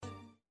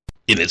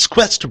In its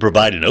quest to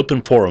provide an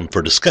open forum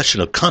for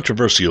discussion of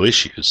controversial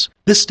issues,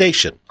 this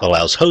station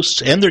allows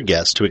hosts and their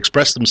guests to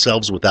express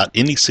themselves without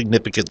any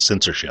significant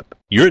censorship.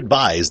 You're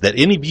advised that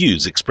any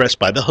views expressed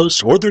by the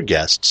hosts or their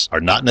guests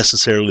are not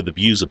necessarily the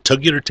views of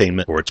Togi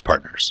Entertainment or its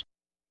partners.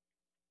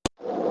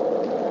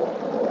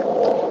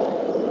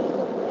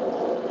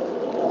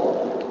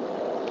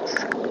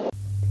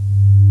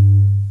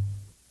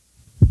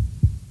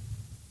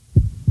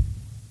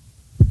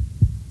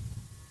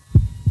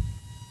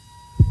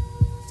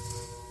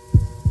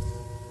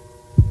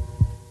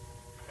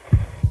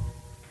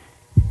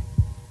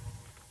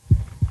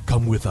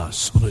 Come with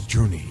us on a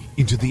journey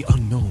into the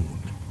unknown,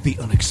 the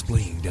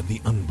unexplained, and the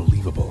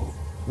unbelievable.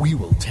 We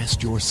will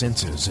test your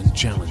senses and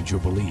challenge your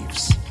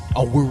beliefs.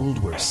 A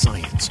world where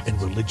science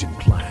and religion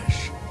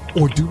clash.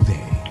 Or do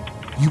they?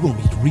 You will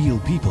meet real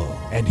people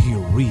and hear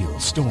real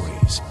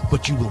stories,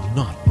 but you will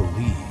not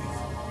believe.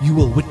 You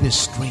will witness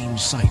strange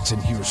sights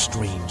and hear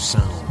strange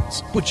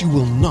sounds, but you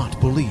will not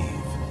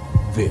believe.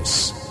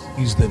 This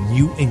is the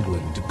New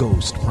England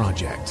Ghost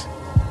Project.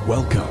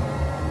 Welcome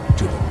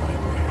to the nightmare.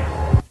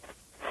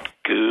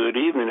 Good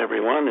evening,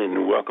 everyone,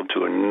 and welcome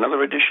to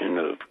another edition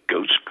of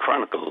Ghost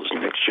Chronicles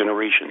Next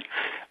Generation.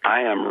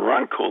 I am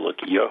Ron Kolick,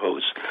 your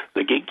host,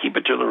 the gatekeeper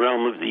to the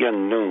realm of the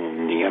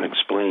unknown, the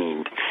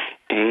unexplained,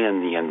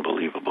 and the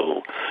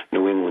unbelievable.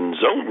 New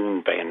England's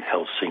own Van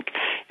Helsing.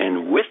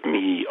 And with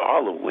me,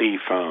 all the way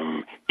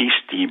from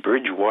Easty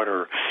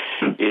Bridgewater,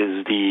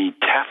 is the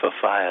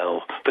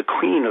Taphophile, the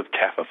queen of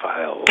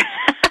Taphophiles.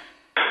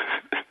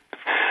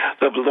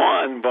 The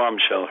blonde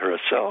bombshell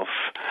herself,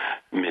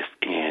 Miss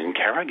Ann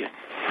Carrigan.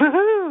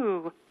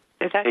 Woohoo!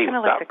 Is that kind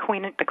of like the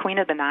queen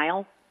of the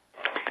Nile?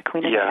 The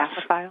queen of the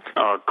Taphophile?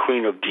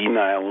 Queen of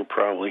D-Nile,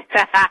 probably.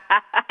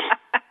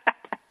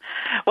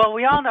 Well,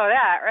 we all know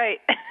that, right?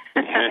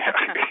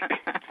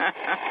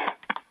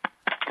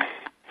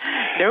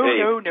 No.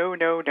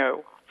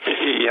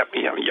 Yep.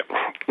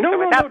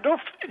 No,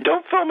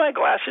 don't fill my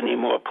glass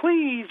anymore,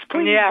 please.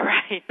 Yeah,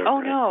 right. Oh,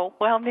 no.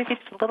 Well, maybe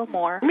it's a little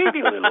more. Maybe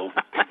a little.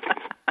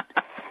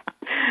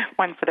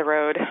 One for the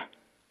road.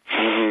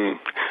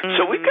 Mm-hmm.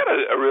 So we've got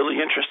a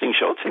really interesting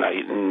show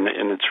tonight,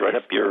 and it's right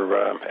up your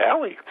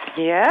alley.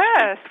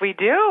 Yes, we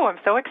do. I'm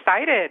so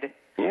excited.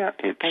 Yeah,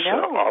 it's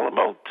all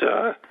about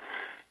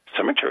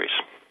cemeteries.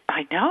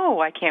 I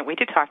know. I can't wait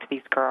to talk to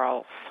these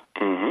girls.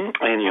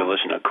 Mm-hmm. And you're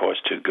listening, of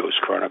course, to Ghost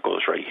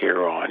Chronicles right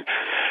here on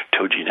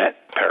TogiNet,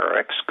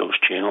 ParaX,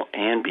 Ghost Channel,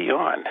 and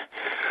beyond.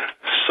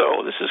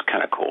 So this is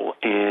kind of cool.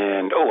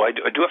 And,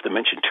 I do have to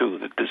mention, too,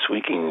 that this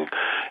weekend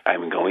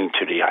I'm going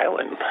to the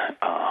island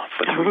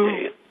for 3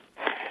 days,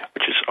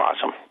 which is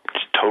awesome.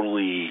 It's a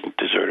totally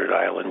deserted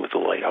island with a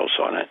lighthouse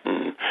on it,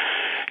 and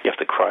you have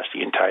to cross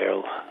the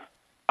entire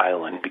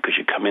island because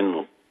you come in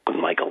with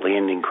like a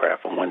landing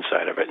craft on one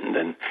side of it and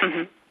then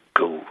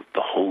go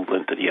the whole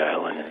length of the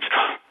island.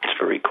 It's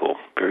very cool.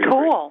 Very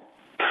cool.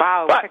 Great.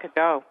 Wow, I wish I could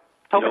go.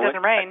 Hope it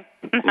doesn't rain.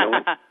 No,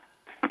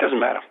 it doesn't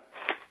matter.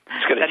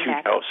 It's got a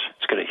huge house.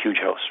 It's got a huge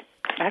house.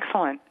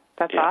 Excellent.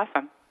 That's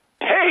awesome.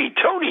 Hey,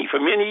 Tony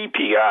from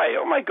NEPI.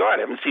 Oh, my God,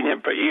 I haven't seen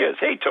him for years.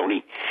 Hey,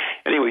 Tony.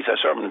 Anyways, I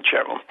saw him in the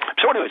chat room.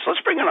 So anyways,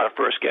 let's bring in our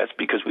first guest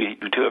because we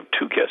do have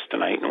two guests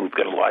tonight, and we've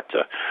got a lot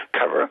to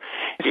cover.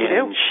 Yes,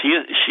 and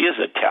she is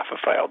a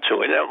taphophile,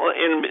 too.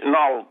 And in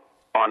all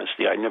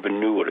honesty, I never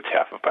knew what a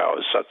taphophile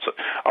is. I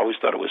always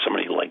thought it was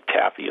somebody like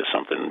Taffy or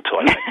something until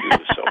I met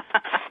you.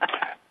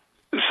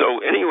 So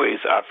anyways,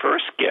 our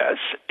first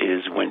guest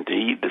is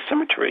Wendy, the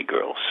cemetery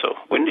girl. So,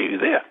 Wendy, are you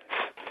there?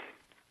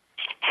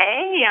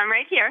 Hey, I'm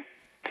right here.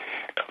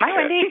 Hi,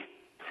 Wendy.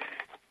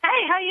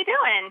 Hey, how you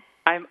doing?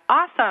 I'm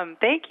awesome.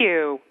 Thank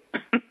you.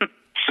 I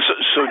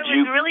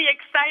was really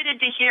excited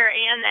to hear,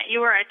 Anne, that you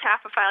were a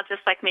taphophile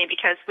just like me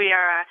because we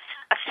are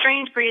a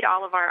strange breed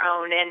all of our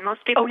own, and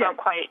most people don't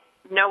quite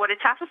know what a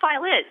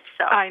taphophile is.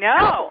 So I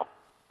know.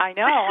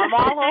 I'm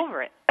all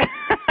over it.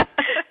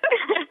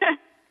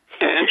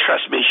 And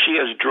trust me, she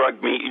has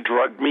dragged me,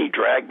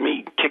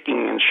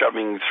 kicking and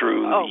shoving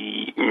through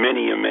the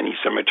many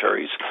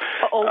cemeteries.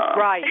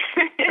 Right.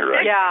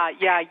 Right.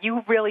 Yeah,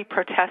 you really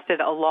protested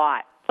a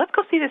lot. Let's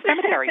go see the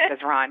cemetery, says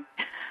Ron.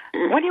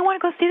 When do you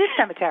want to go see this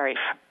cemetery?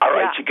 All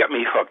right, you got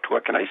me hooked.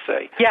 What can I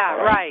say? Yeah,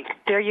 right.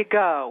 There you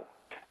go.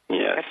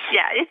 Yes.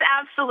 Yeah, it's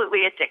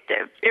absolutely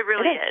addictive. It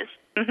really is.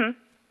 Mm-hmm.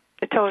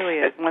 It totally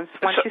is. Once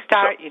you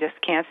start, you just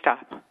can't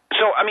stop.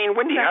 So, I mean,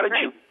 Wendy, how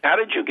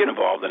did you get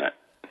involved in it?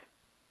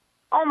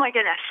 Oh, my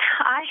goodness.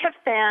 I have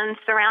been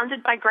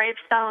surrounded by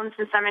gravestones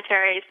and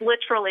cemeteries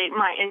literally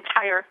my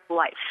entire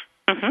life.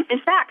 Mm-hmm. In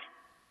fact,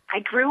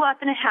 I grew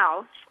up in a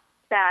house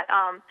that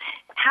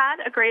had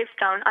a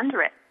gravestone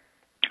under it.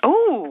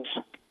 Oh,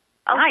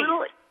 a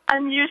little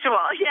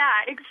unusual.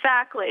 Yeah,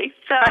 exactly.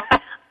 So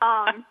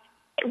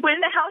when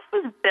the house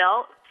was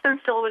built, some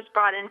fill was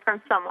brought in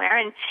from somewhere.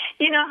 And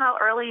you know how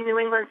early New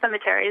England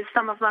cemeteries,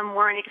 some of them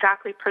weren't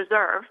exactly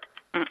preserved.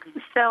 Mm-hmm.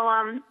 So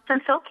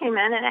some fill came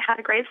in, and it had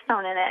a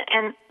gravestone in it.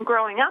 And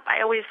growing up,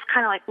 I always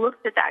kind of like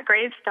looked at that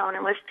gravestone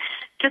and was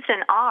just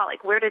in awe,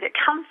 like where did it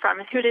come from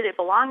and who did it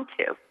belong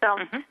to? So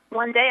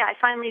one day I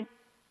finally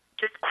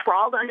just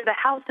crawled under the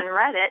house and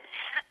read it.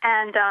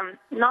 And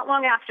not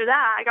long after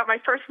that, I got my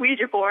first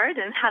Ouija board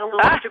and had a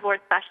little Ouija board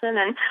session.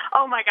 And,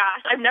 oh, my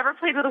gosh, I've never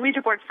played with a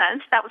Ouija board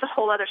since. That was a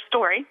whole other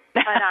story.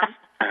 But,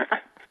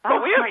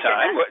 well, we have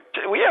time.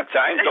 Goodness. We have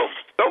time.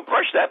 Don't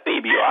brush that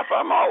baby off.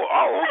 I'm all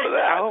over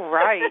that. Oh,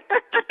 right.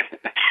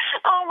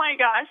 Oh my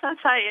gosh, I'll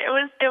tell you,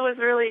 it was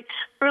really,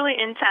 really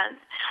intense.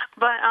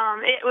 But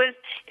it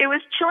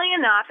was chilling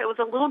enough. It was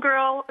a little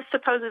girl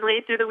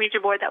supposedly through the Ouija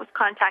board that was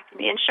contacting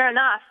me, and sure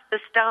enough, the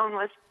stone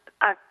was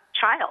a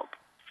child.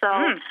 So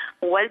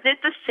was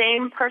it the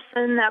same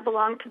person that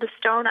belonged to the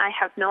stone? I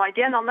have no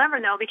idea, and I'll never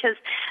know because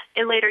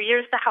in later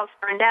years the house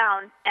burned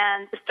down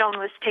and the stone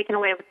was taken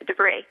away with the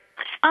debris.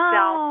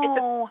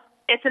 Oh. So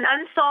it's an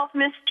unsolved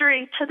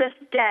mystery to this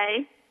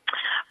day.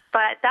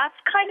 But that's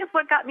kind of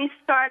what got me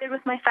started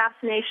with my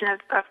fascination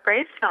of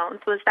gravestones,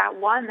 was that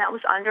one that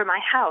was under my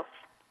house.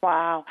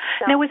 Wow.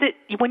 So, now, was it,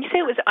 when you say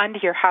it was under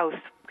your house,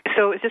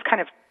 so it was just kind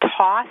of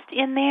tossed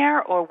in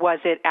there, or was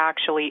it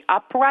actually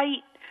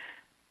upright?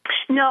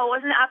 No, it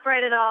wasn't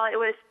upright at all. It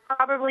was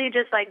probably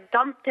just like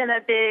dumped in a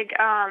big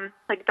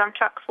dump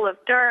truck full of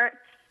dirt,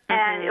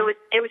 and it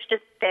was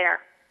just there.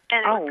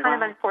 And it was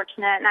kind of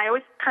unfortunate, and I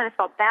always kind of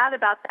felt bad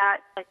about that.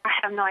 Like, I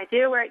have no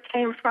idea where it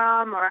came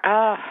from, or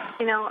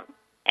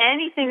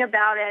anything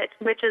about it,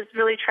 which is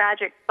really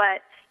tragic.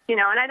 But and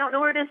I don't know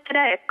where it is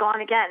today. It's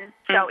gone again.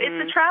 So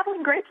it's a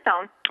traveling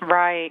gravestone.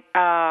 Right.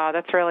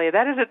 That's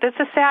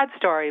a sad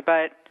story,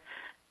 but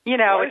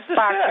it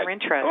sparks your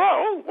interest.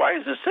 Oh, why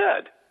is this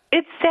sad?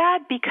 It's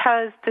sad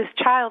because this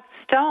child's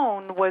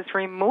stone was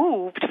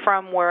removed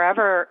from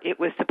wherever it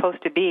was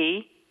supposed to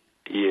be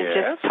and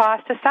just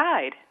tossed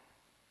aside.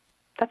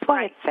 That's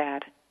why it's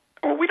sad.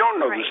 Well, we don't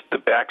know the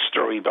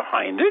backstory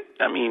behind it.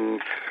 I mean,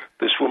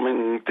 this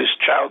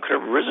child could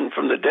have risen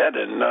from the dead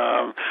and,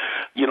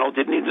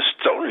 didn't need the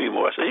stone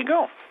anymore. So there you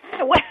go.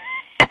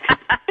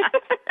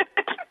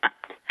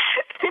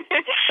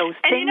 Those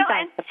things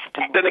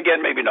then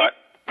again, maybe not.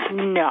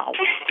 No.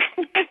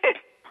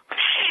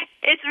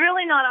 It's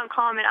really not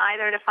uncommon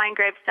either to find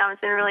gravestones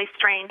in really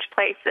strange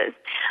places.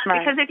 Right.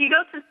 Because if you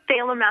go to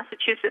Salem,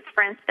 Massachusetts,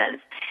 for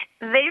instance,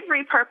 they've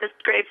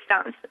repurposed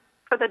gravestones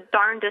for the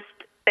darndest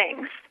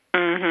things.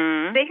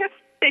 Mm-hmm. They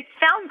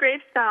found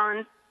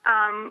gravestones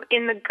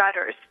in the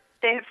gutters.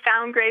 They have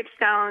found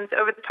gravestones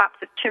over the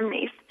tops of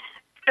chimneys.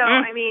 So,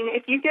 I mean,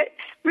 if you get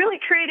really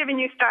creative and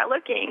you start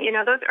looking,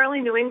 those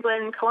early New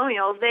England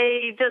colonials,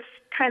 they just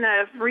kind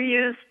of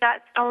reused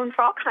that stone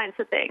for all kinds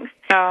of things.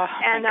 Oh,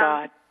 and, my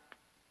God.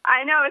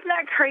 I know, isn't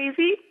that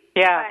crazy?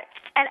 Yeah.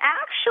 And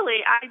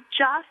actually, I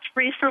just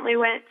recently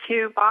went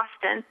to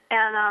Boston,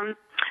 and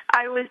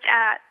I was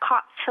at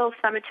Copp's Hill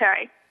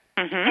Cemetery.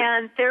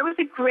 And there was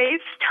a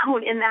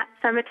gravestone in that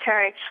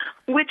cemetery,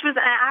 which was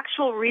an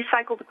actual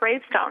recycled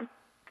gravestone.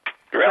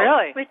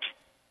 Really? Which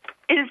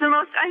is the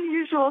most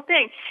unusual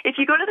thing. If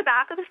you go to the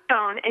back of the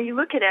stone and you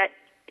look at it,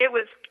 it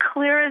was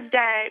clear as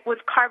day,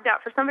 was carved out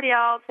for somebody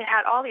else. It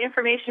had all the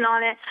information on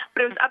it,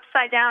 but it was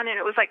upside down and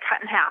it was like cut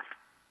in half.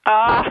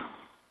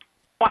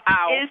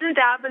 Wow. Isn't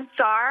that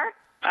bizarre?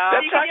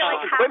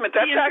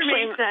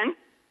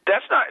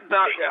 That's not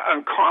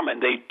uncommon.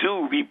 They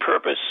do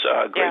repurpose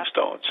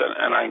gravestones,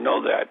 and I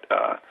know that.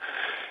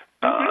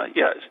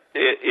 Yes,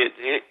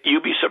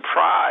 you'd be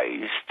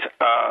surprised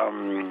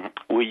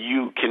where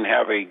you can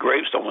have a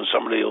gravestone when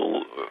somebody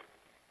will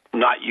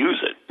not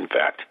use it. In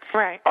fact,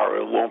 right, or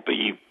it won't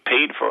be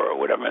paid for or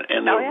whatever,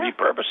 and they'll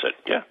repurpose it.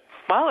 Yeah.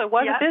 Well, it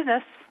was a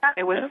business.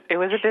 It was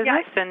a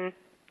business, and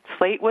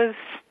slate was,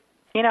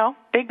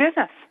 big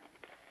business.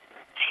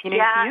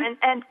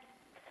 And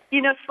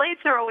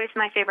slates are always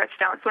my favorite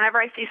stones. Whenever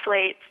I see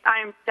slates,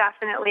 I'm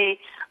definitely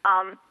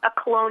a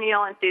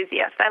colonial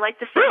enthusiast. I like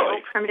to see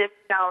old primitive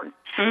stones.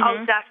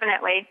 Oh,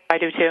 definitely. I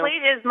do too.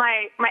 Slate is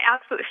my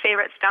absolute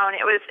favorite stone.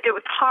 It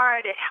was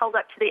hard. It held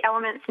up to the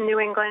elements in New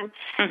England,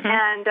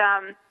 and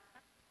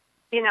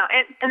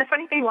and the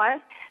funny thing was,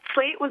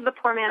 slate was the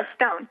poor man's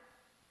stone,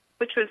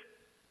 which was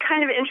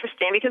kind of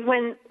interesting because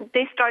when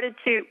they started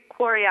to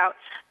quarry out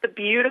the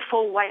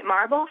beautiful white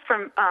marble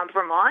from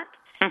Vermont,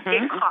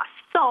 it cost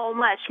so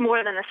much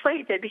more than the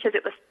slate did because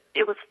it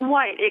was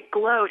white, it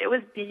glowed, it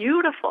was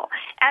beautiful.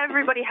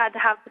 Everybody had to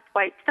have this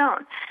white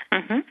stone.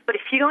 But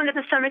if you go into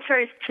the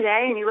cemeteries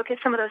today and you look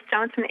at some of those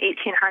stones from the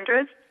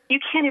 1800s, you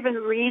can't even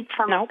read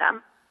some of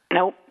them.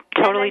 Nope,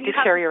 totally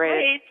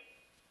deteriorated.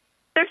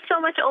 They're so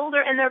much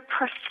older and they're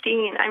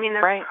pristine. I mean,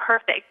 they're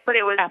perfect, but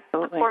it was a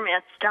poor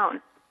man's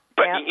stone.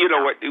 But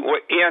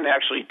what Ann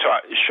actually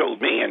showed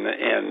me, and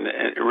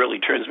it really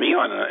turns me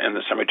on in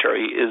the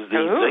cemetery, is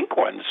the zinc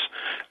ones.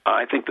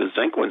 I think the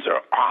zinc ones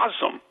are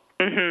awesome.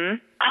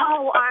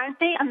 Oh, aren't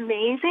they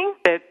amazing?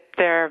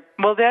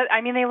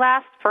 They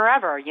last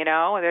forever.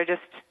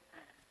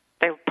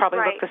 They probably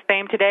look the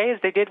same today as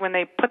they did when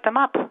they put them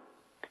up.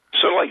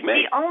 So like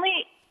me. Oh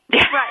my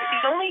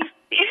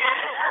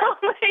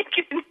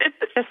goodness.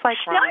 Just like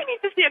Ron. Now I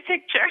need to see a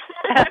picture.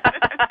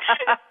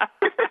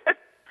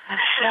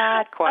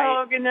 Not quite.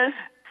 Oh, goodness.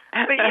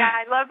 But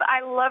yeah,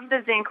 I love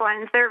the zinc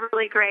ones. They're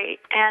really great.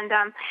 And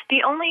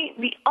the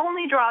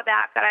only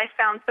drawback that I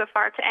found so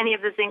far to any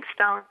of the zinc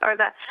stones are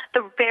the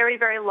very,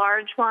 very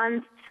large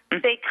ones.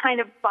 They kind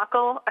of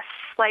buckle a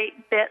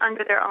slight bit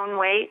under their own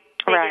weight.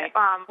 They get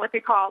what they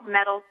call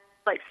metal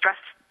stress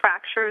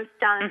fractures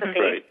down in the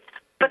base.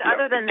 But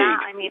other than that,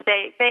 I mean,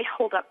 they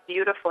hold up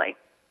beautifully.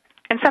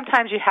 And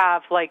sometimes you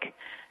have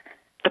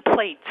the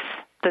plates,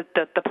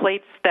 the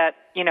plates that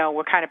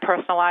were kind of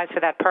personalized for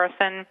that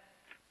person.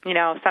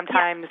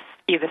 Sometimes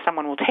either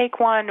someone will take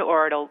one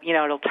or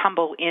it'll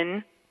tumble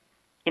in,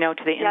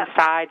 to the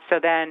inside. So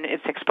then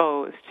it's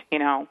exposed,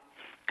 because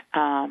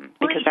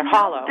they're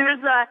hollow.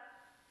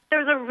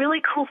 There's a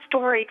really cool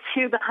story,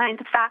 too, behind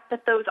the fact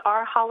that those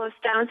are hollow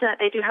stones and that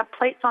they do have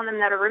plates on them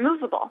that are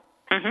removable.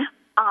 Mm-hmm.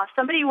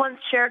 Somebody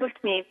once shared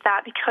with me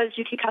that because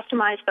you can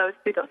customize those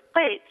through those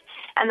plates,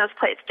 and those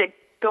plates did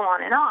go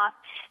on and off,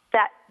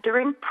 that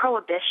during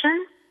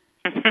Prohibition,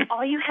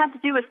 all you had to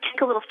do was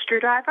take a little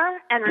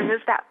screwdriver and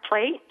remove that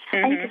plate,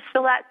 and you could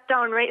fill that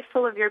stone right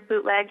full of your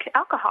bootleg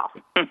alcohol.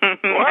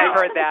 I've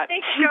heard that. They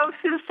go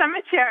to the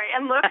cemetery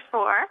and look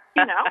for,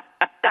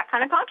 that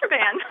kind of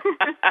contraband.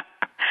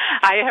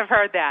 I have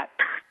heard that.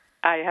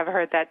 I have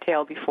heard that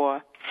tale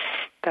before.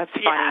 That's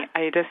funny.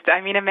 Yeah.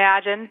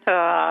 Imagine.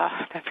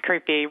 That's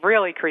creepy.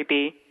 Really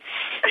creepy.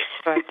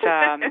 But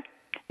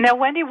now,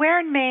 Wendy, where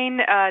in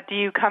Maine do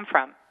you come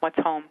from? What's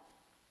home?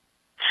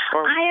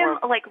 I am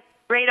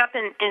right up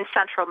in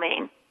central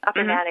Maine, up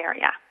in that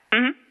area.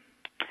 Mm-hmm.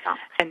 So,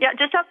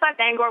 just outside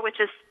Bangor,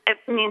 it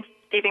means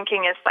Stephen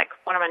King is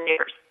one of my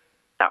neighbors.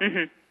 So,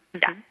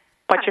 yeah.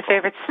 What's your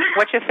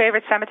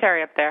favorite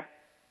cemetery up there?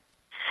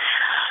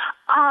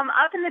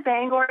 Up in the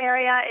Bangor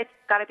area, it's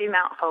got to be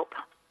Mount Hope.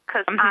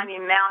 Because,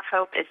 Mount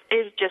Hope is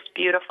just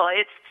beautiful.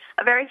 It's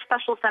a very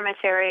special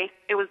cemetery.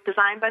 It was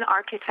designed by an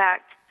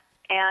architect,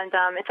 and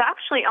it's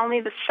actually only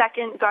the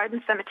second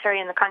garden cemetery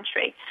in the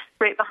country,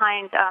 right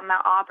behind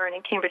Mount Auburn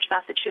in Cambridge,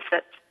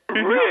 Massachusetts.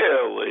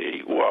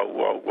 Really?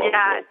 Whoa.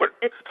 Yeah,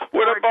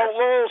 what about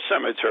Lowell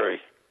Cemetery?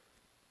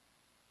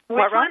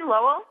 Which one,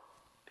 Lowell?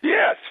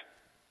 Yes.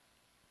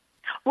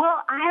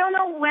 Well, I don't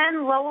know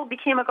when Lowell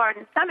became a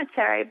garden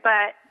cemetery,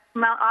 but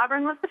Mount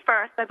Auburn was the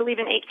first, I believe,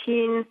 in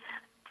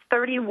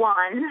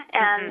 1831,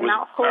 and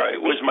Mount Hope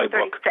in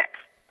 1836.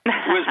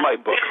 Where's my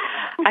book?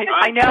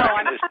 I know.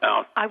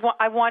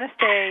 I want to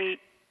say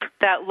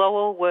that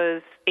Lowell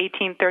was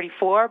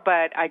 1834,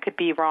 but I could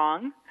be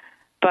wrong.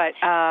 But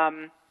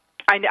I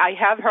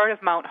have heard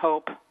of Mount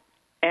Hope,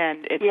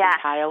 and it's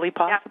entirely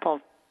possible.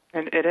 Yep.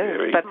 And it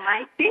is. But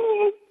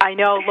I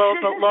know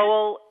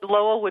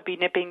Lowell would be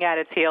nipping at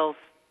its heels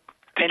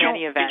in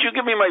any event. Did you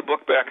give me my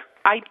book back?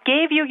 I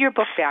gave you your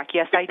book back.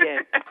 Yes, I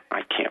did.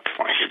 I can't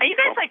find it. Are you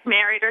guys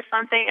married or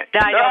something?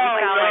 No.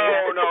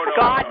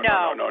 God,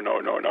 no. No,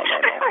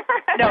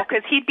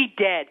 because he'd be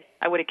dead.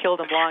 I would have killed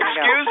him long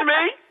ago. Excuse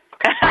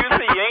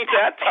me, you ain't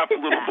that tough,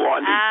 little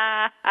blondie.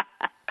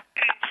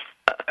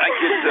 I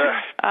could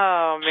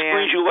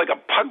squeeze you like a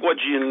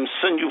pugwudgie and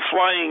send you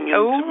flying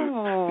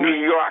into New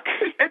York.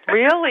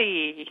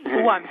 Really?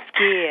 I'm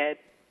scared.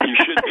 You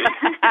should be.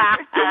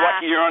 You're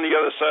lucky you're on the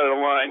other side of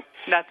the line.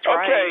 That's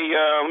right. Okay,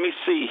 let me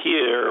see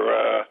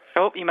here.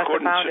 You must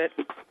have found it.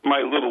 My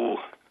little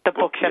the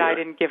book that I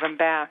didn't give him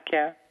back.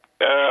 Yeah.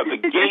 The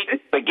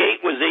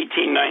gate was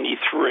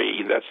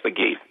 1893. That's the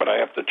gate, but I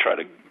have to try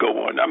to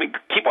go on.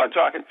 Keep on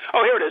talking.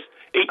 Oh, here it is,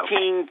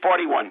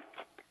 1841.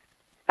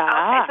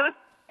 Okay, so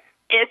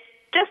it's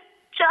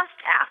just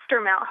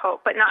after Mount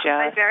Hope, but not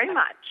by very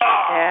much.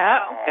 Yeah,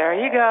 there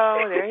you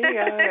go.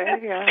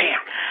 Damn.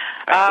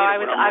 I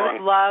would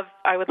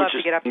love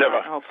to get up to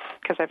Mount Hope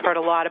because I've heard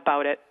a lot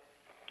about it.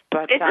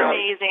 But it's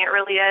amazing. It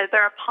really is.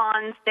 There are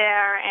ponds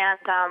there, and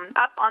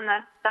up on the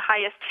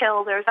highest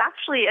hill, there's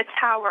actually a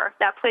tower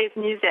that plays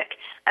music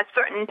at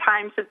certain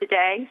times of the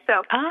day.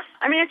 So,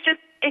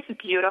 it's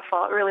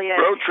beautiful. It really is.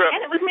 Road trip.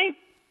 And it was made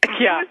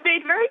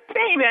very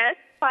famous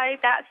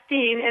by that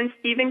scene in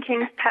Stephen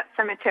King's Pet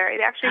Sematary.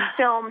 They actually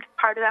filmed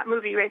part of that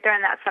movie right there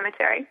in that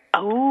cemetery.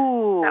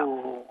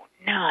 Oh,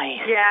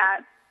 nice.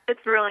 Yeah,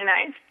 it's really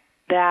nice.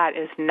 That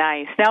is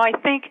nice. Now, I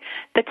think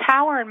the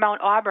tower in Mount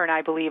Auburn,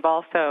 I believe,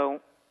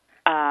 also,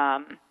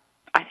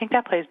 I think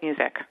that plays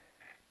music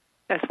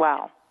as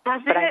well.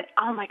 Does it?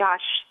 Oh, my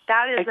gosh.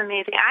 That is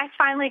amazing. I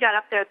finally got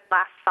up there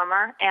last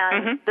summer,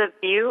 and the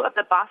view of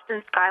the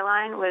Boston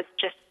skyline was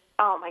just,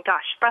 oh, my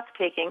gosh,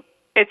 breathtaking.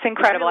 It's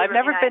incredible. Really, I've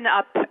never been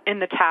up in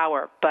the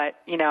tower, but,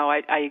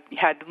 I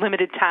had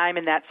limited time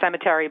in that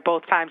cemetery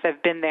both times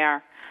I've been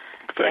there.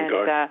 Thank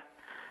God.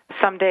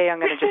 Someday I'm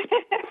going to just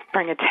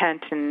bring a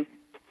tent and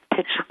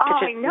pitch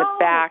it in the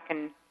back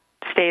and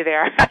stay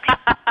there.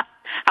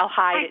 I'll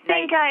hide at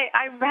night.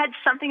 I read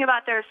something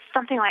about there's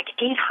something like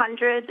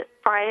 800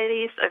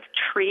 varieties of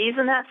trees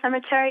in that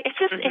cemetery. It's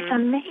just, it's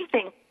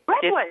amazing.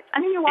 Redwoods.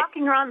 You're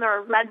walking around, there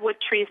are redwood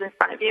trees in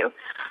front of you.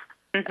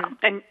 Mm-hmm.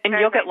 And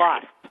you'll get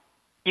lost.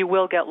 You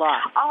will get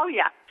lost. Oh,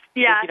 yeah.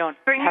 Yeah. If you don't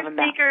bring have your a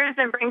map. sneakers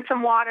and bring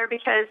some water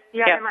because, they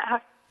might have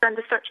to send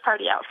a search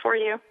party out for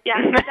you. Yeah,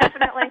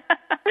 definitely.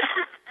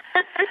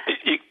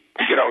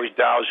 You could always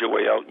douse your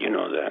way out. You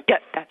know that. Yeah,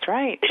 that's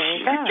right. There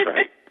you go. That's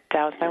right.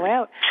 Douse my way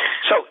out.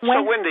 So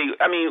Wendy,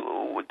 I mean,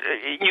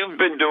 you've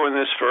been doing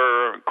this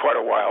for quite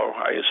a while,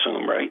 I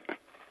assume, right?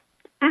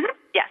 Mm-hmm.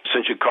 Yes.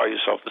 Since you call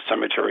yourself the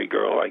cemetery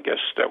girl, I guess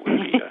that would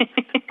be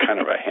kind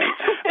of a hint.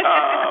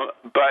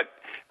 But,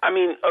 I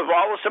mean, of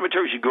all the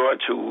cemeteries you go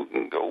into,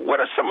 what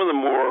are some of the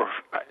more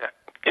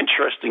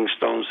interesting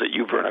stones that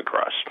you've run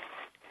across?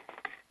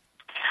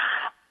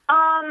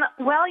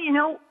 Well, you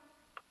know,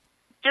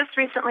 just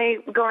recently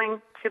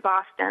going to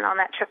Boston on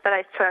that trip that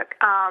I took,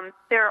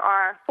 there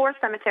are 4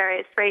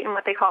 cemeteries right in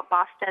what they call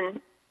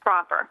Boston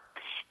proper.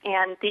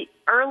 And the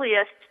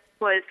earliest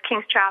was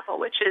King's Chapel,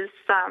 which is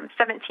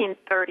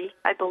 1730,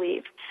 I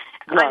believe.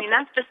 I mean,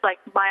 that's just like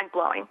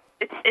mind-blowing.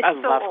 I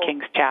love old.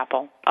 King's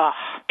Chapel. Oh.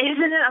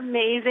 Isn't it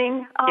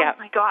amazing? Oh,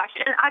 yep. My gosh.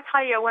 And I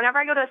tell you, whenever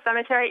I go to a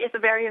cemetery, it's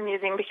very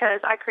amusing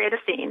because I create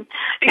a scene.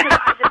 Because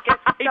I just get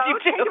so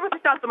taken with the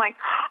stuff. I'm like,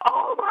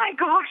 oh, my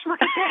gosh, look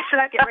at this. And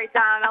I get right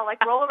down, and I'll,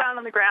 like, roll around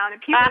on the ground,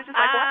 and people are just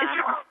like, what is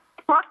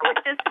wrong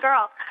with this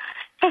girl?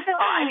 So,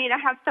 I mean, I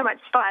have so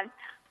much fun.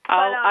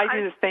 But, I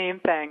do the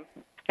same thing.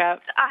 Yep.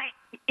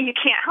 You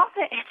can't help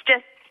it. It's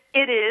just,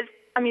 it is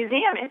a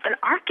museum. It's an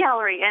art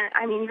gallery, and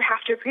I mean, you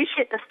have to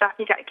appreciate this stuff.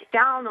 You got to get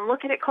down and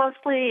look at it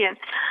closely. And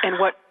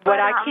what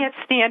I can't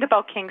stand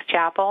about King's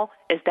Chapel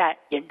is that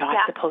you're not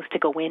supposed to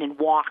go in and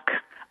walk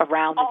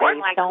around the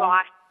gravestone. Oh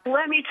my gosh!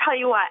 Let me tell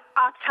you what.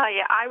 I'll tell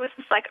you. I was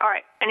just like, all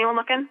right, anyone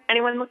looking?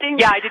 Anyone looking?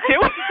 Yeah, I did too.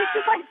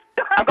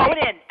 I'm going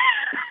in.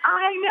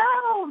 I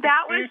know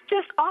that was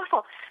just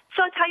awful.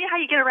 So I'll tell you how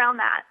you get around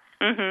that.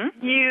 Mm-hmm.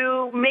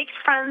 You make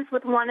friends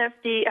with one of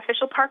the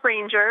official park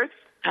rangers.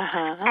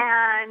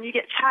 And you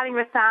get chatting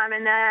with them,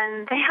 and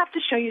then they have to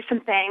show you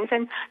some things.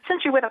 And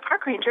since you're with a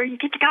park ranger, you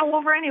get to go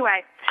over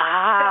anyway. So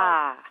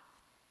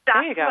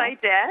that's there you go. what I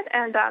did.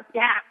 And,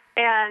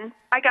 and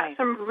I got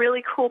some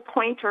really cool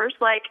pointers.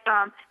 Like,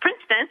 for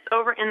instance,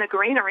 over in the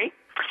granary,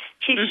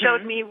 he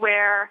showed me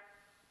where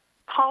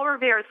Paul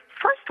Revere's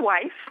first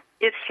wife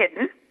is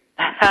hidden.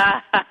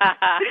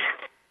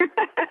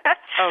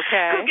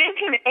 Okay. Who gave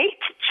him 8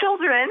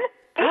 children.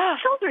 8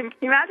 children. Can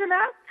you imagine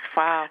that?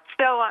 Wow.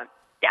 So,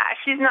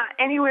 she's not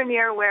anywhere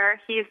near where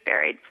he's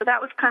buried. So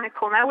that was kind of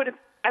cool. And I would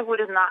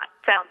have not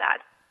found that.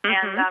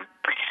 Mm-hmm.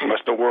 And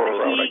must have wore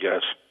her out, I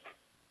guess.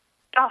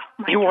 Oh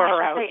my gosh! Wore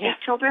her out. 8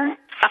 children.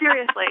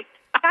 Seriously,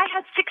 the guy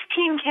had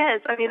 16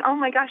 kids. I mean, oh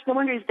my gosh, no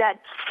wonder he's dead.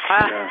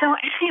 So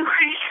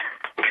anyway,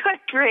 good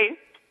grief.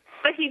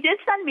 But he did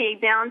send me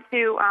down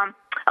to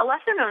a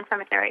lesser-known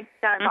cemetery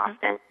down in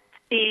Boston,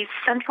 the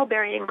Central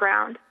Burying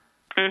Ground.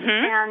 Mm-hmm.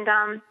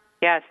 And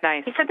yeah, it's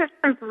nice. he said there's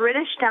some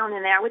British down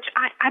in there, which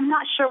I'm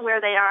not sure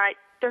where they are.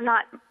 They're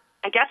not,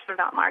 I guess they're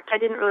not marked. I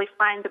didn't really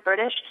find the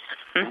British.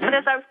 Mm-hmm. But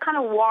as I was kind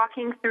of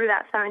walking through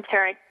that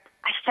cemetery,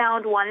 I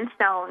found one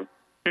stone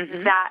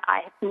that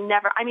I have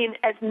never, I mean,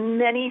 as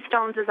many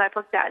stones as I've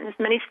looked at in as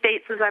many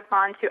states as I've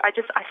gone to, I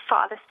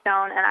saw the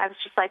stone and I was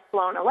just like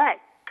blown away.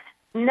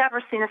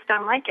 Never seen a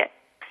stone like it.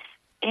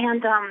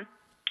 And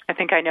I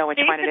think I know which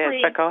one it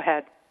is, but go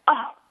ahead.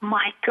 Oh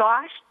my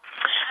gosh.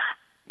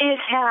 It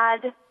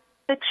had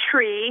the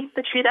tree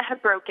that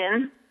had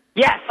broken.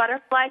 Yes.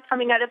 Butterfly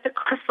coming out of the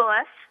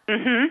chrysalis.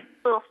 Mm-hmm.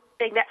 Little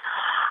thing there.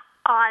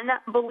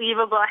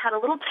 Unbelievable. I had a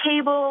little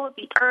table,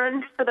 the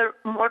urn for the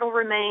mortal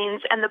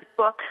remains, and the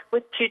book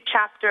with 2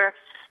 chapter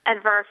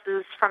and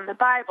verses from the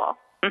Bible.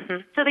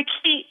 Mm-hmm. So the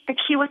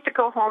key was to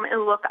go home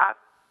and look up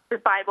the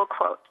Bible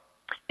quotes,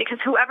 because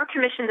whoever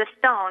commissioned the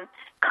stone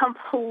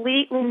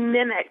completely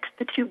mimicked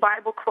the 2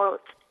 Bible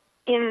quotes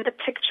in the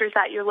pictures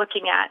that you're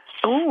looking at.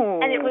 Ooh.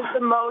 And it was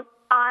the most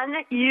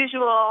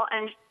unusual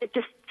and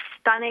just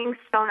stunning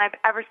stone I've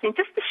ever seen.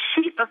 Just the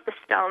shape of the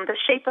stone, the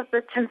shape of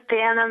the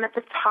tympanum at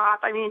the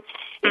top. I mean,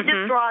 it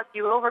just draws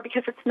you over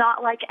because it's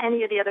not like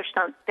any of the other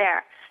stones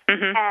there.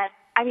 Mm-hmm. And,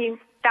 I mean,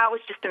 that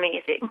was just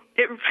amazing.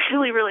 It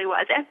really, really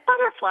was. And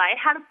butterfly.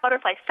 It had a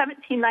butterfly,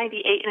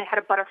 1798, and it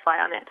had a butterfly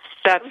on it.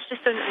 It was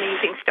just an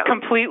amazing stone.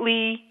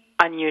 Completely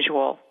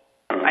unusual.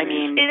 I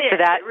mean, it is.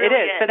 It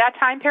is. For that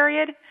time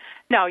period,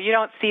 no, you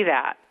don't see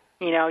that.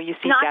 You know, you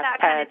see not death's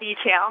that kind head. of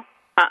detail.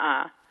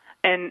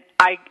 And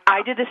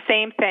I did the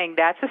same thing.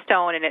 That's a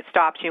stone, and it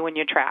stops you in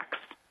your tracks.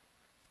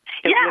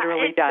 It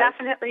literally does. It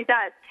definitely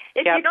does.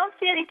 If you don't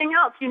see anything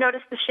else, you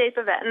notice the shape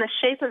of it, and the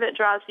shape of it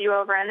draws you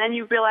over, and then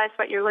you realize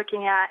what you're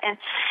looking at.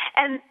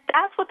 And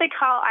that's what they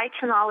call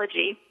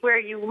iconology, where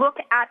you look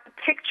at the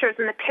pictures,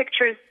 and the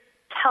pictures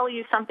tell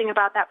you something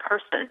about that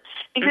person.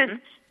 Because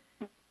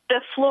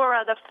the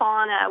flora, the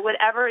fauna,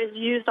 whatever is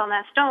used on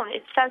that stone,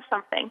 it says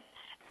something.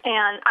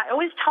 And I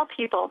always tell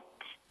people,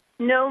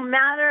 no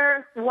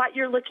matter what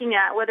you're looking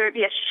at, whether it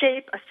be a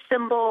shape, a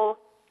symbol,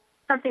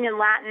 something in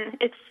Latin,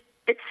 it's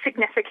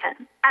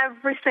significant.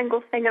 Every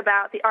single thing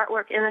about the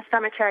artwork in the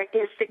cemetery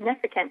is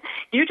significant.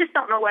 You just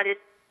don't know what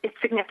it's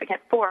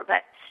significant for.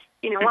 But,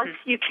 you know, once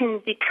you can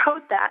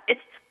decode that,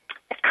 it's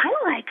kind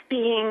of like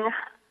being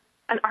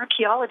an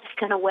archaeologist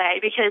in a way,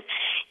 because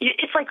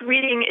it's like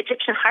reading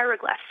Egyptian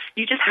hieroglyphs.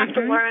 You just have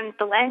to learn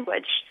the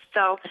language.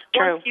 So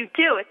once you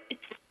do,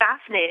 it's just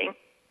fascinating.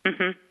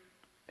 Mm-hmm.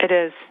 It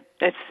is.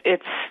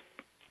 It's.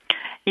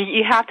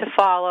 You have to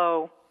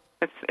follow.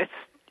 It's.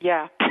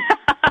 Yeah.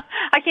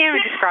 I can't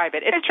even describe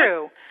it. It's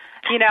true.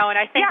 And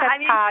I think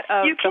that's part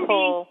of the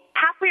whole.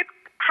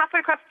 Halfway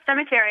across the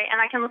cemetery, and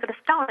I can look at a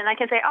stone, and I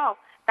can say, "Oh,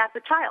 that's a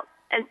child."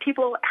 And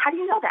people, how do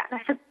you know that? And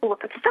I said, "Well,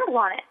 look at the symbol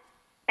on it."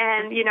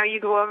 And you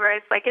go over.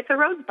 It's like it's a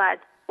rosebud.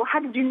 Well, how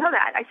did you know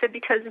that? I said,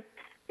 because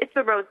it's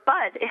a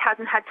rosebud. It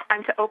hasn't had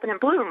time to open and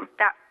bloom.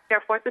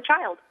 Therefore, it's a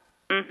child.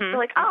 Mm-hmm. They're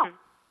like, "Oh,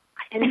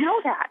 I didn't know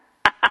that."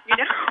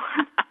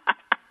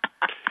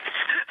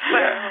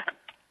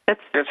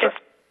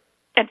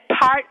 And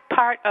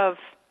part of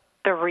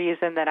the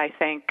reason that I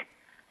think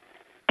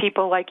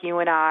people like you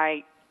and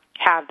I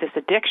have this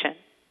addiction,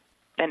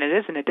 and it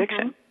is an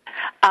addiction,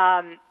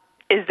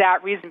 is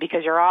that reason,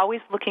 because you're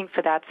always looking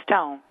for that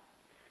stone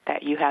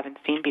that you haven't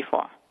seen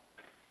before.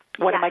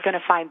 What am I going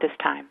to find this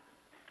time?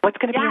 What's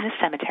going to be in this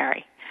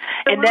cemetery?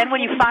 And then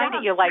when you find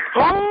it, you're like,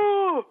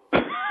 oh!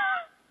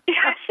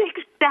 Yes,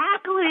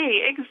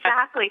 exactly.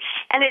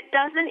 And it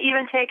doesn't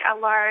even take a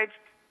large,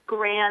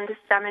 grand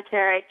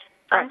cemetery.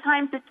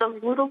 Sometimes it's the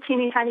little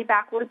teeny tiny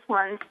backwoods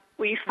ones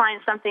where you find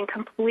something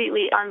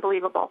completely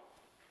unbelievable.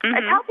 Mm-hmm.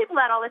 I tell people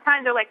that all the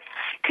time. They're like,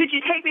 "Could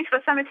you take me to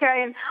a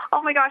cemetery?" And,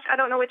 "Oh, my gosh, I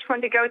don't know which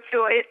one to go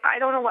to. I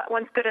don't know what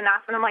one's good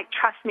enough." And I'm like,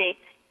 "Trust me,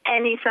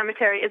 any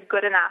cemetery is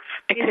good enough.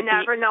 You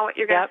never know what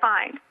you're going to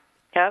find."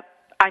 Yep.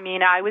 I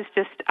mean, I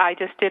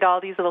just did all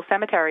these little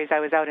cemeteries. I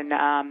was out in,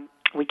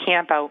 we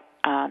camp out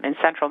in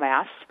Central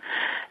Mass,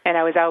 and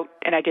I was out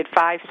and I did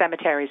 5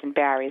 cemeteries in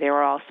Barrie. They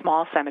were all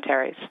small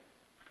cemeteries.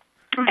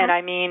 Mm-hmm. And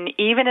I mean,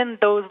 even in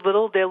those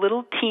they're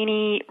little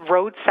teeny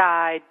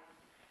roadside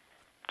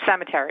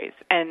cemeteries,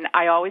 and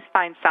I always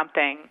find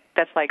something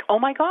that's like, oh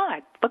my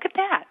God, look at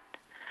that.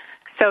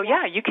 So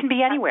yeah, you can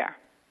be anywhere.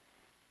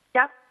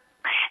 Yep.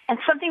 And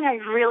something I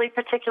really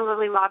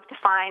particularly love to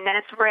find, and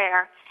it's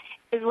rare,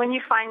 is when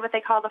you find what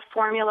they call the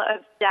formula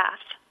of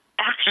death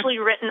actually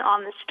written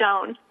on the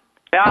stone.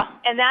 Yeah.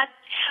 And that's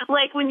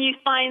like when you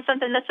find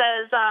something that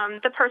says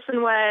the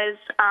person was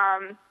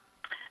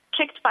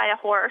kicked by a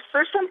horse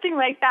or something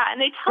like that, and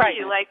they tell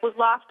you, like, was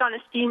lost on a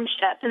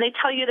steamship, and they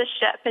tell you the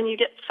ship, and you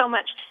get so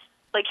much,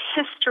 like,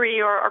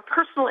 history or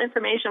personal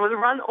information, was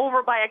run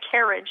over by a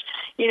carriage.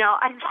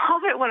 I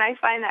love it when I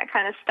find that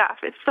kind of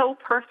stuff. It's so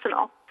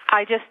personal.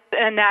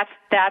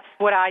 That's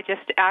what I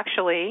just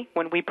actually,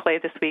 when we play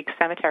this week's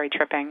Cemetery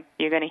Tripping,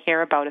 you're going to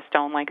hear about a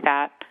stone like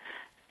that.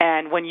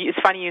 And it's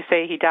funny you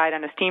say he died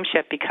on a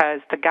steamship,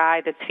 because the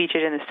guy that's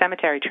featured in the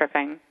Cemetery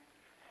Tripping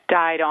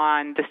died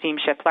on the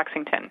steamship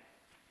Lexington.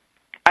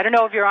 I don't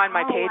know if you're on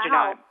my page or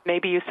not.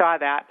 Maybe you saw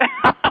that.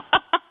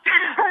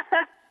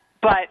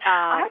 But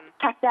I'll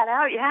check that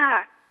out,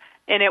 yeah.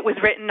 And it was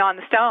written on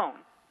the stone,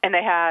 and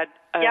they had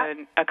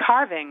a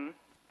carving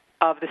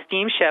of the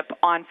steamship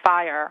on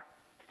fire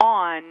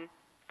on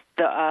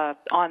the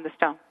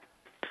stone.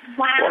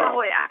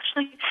 Wow, it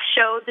actually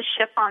showed the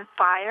ship on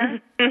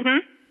fire? Mm-hmm.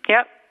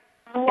 Yep.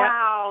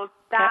 Wow,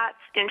 that's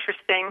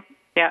interesting.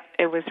 Yeah,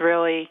 it was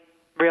really,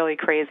 really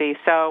crazy.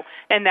 So,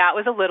 and that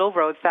was a little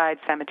roadside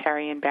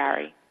cemetery in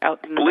Barrie.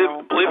 Believe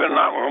it or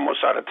not, we're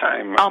almost out of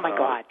time. Oh my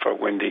God! For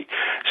Wendy.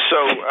 So,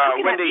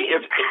 Wendy,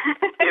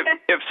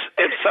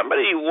 if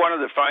somebody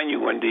wanted to find you,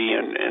 Wendy,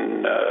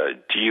 and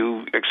do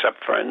you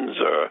accept friends,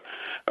 or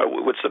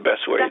what's the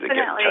best way to get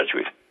in touch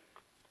with you?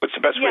 What's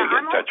the best way to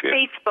get in touch with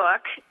you?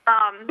 Facebook.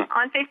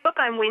 On Facebook,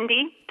 I'm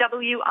Windy,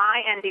 Windy,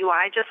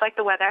 just like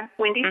the weather,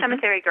 Windy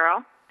Cemetery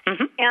Girl.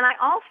 Mm-hmm. And I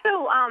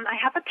also I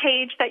have a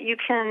page that you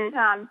can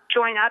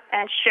join up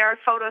and share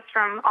photos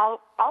from all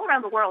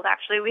around the world,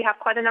 actually. We have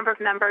quite a number of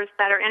members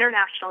that are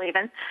international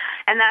even,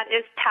 and that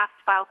is Past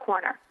File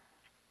Corner.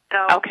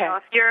 So,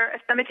 if you're a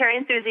cemetery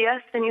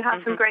enthusiast and you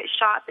have some great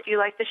shots that you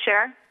like to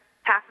share,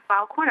 Past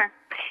File Corner.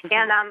 Mm-hmm.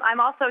 And I'm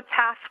also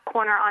Task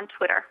Corner on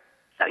Twitter.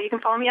 So you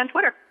can follow me on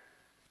Twitter.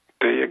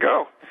 There you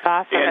go.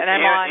 That's awesome. And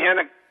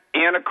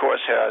Ann, of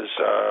course, has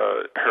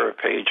her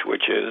page,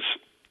 which is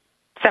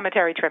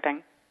Cemetery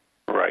Tripping.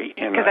 Right.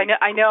 Because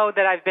I know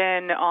that I've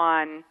been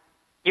on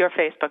your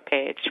Facebook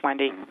page,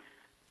 Wendy.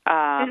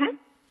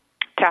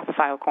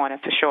 Taphophile Corner,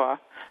 for sure.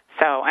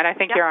 So, and I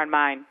think you're on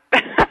mine.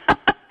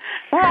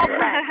 We're all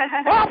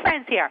friends. We're all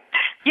friends here.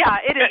 Yeah,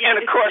 it is. And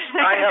of course,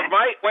 I have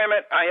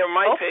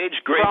my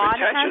page, Grave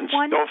Intentions.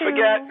 Don't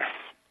forget,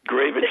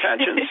 Grave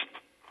Intentions.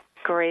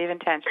 Grave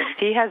Intentions.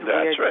 He has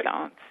weird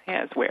stones. He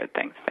has weird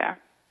things there.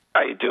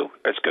 I do.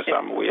 It's because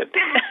I'm weird.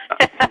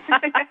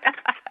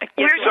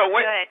 You're so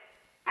good.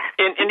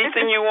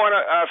 Anything you want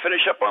to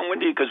finish up on,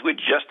 Wendy? Because we're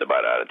just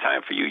about out of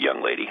time for you,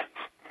 young lady.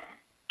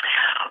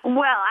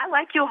 Well, I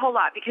like you a whole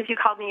lot because you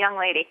called me young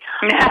lady.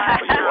 You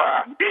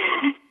are.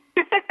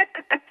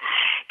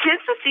 'Tis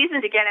the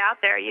season to get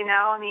out there,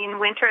 I mean,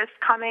 winter is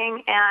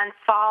coming, and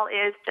fall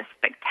is just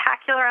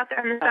spectacular out there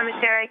in the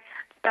cemetery.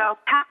 So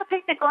pack a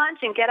picnic lunch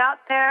and get out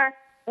there,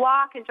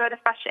 walk, enjoy the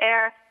fresh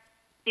air,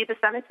 see the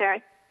cemetery.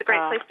 It's a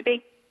great place to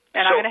be.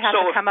 And I'm going to have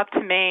to come up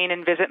to Maine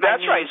and visit my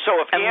niece. That's right. So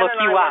if Ann and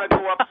I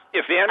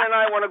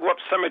want to go up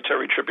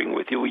cemetery tripping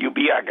with you, will you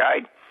be our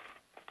guide?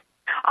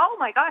 Oh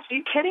my gosh, are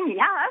you kidding?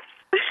 Yes.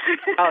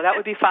 Oh, that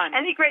would be fun.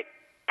 Any great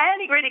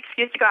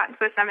excuse to go out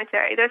into a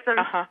cemetery. There's some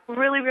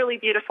really, really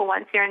beautiful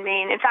ones here in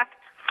Maine. In fact,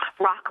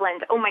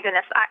 Rockland. Oh my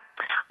goodness,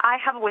 I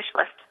have a wish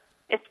list.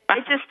 It's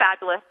just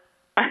fabulous.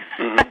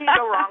 You can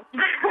go wrong.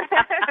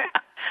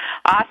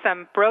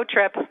 Awesome road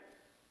trip.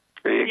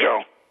 There you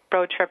go.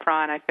 Road trip,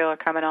 Ron. I feel it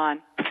coming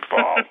on.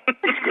 Fall. It's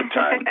a good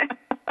time.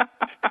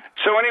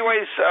 So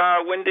anyways,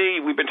 Wendy,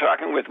 we've been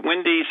talking with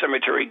Wendy,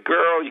 Cemetery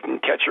Girl. You can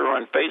catch her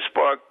on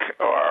Facebook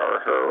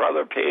or her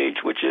other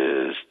page, which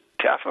is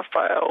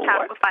Taphophile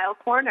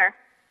Corner.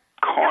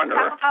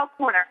 Taphophile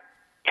Corner.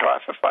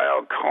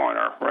 Taphophile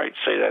Corner. Right.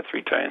 Say that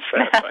 3 times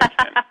fast if I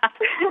can.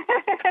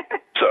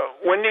 So,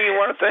 Wendy, I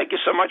want to thank you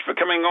so much for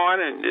coming on,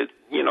 and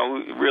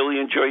really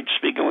enjoyed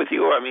speaking with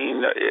you. I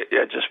mean,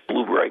 it just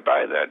blew right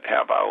by that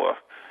half hour.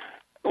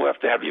 We'll have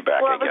to have you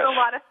back, I guess. Well, it was a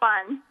lot of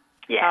fun.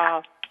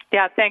 Yeah.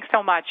 Yeah, thanks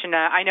so much. And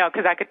I know,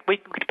 because we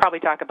could probably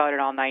talk about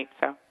it all night.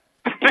 So.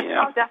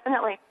 Yeah. Oh,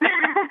 definitely. Yeah,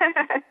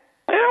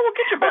 we'll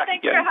get you back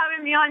thanks for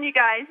having me on, you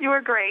guys. You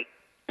were great.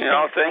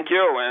 Thank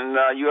you. And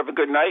you have a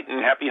good night and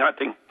happy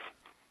hunting.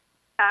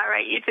 All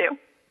right, you too.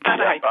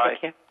 Bye.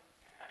 Bye.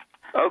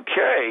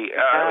 Okay,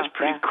 that was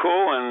pretty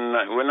cool, and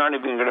we're not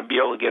even going to be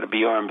able to get a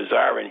Beyond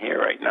Bazaar in here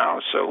right now,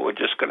 so we're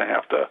just going to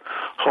have to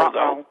hold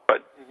out.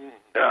 But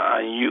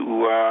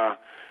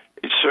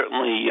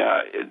certainly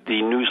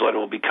the newsletter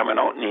will be coming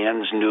out, and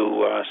Ann's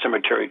new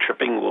cemetery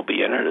tripping will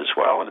be in it as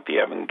well. And if you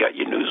haven't got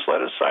your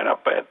newsletter, sign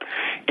up at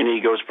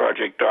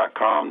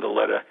NEGhostProject.com, the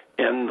letter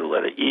N, the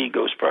letter E,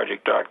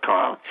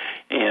 ghostproject.com,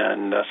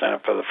 and sign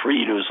up for the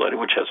free newsletter,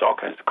 which has all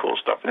kinds of cool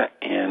stuff in it.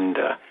 And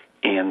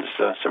Ann's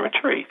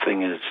cemetery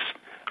thing is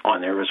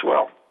on there as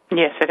well.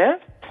 Yes, it is.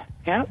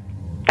 Yeah.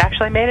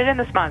 Actually made it in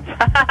this month.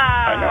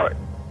 I know it.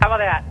 How about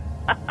that?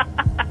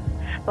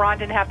 Ron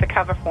didn't have to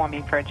cover for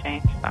me for a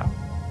change, so.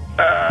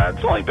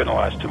 It's only been the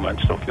last 2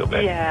 months. Don't feel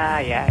bad.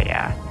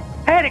 Yeah.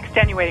 I had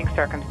extenuating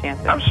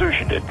circumstances. I'm sure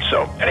she did.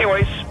 So,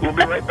 anyways, we'll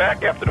be right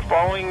back after the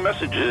following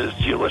messages.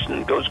 You're listening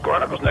to Ghost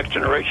Chronicles Next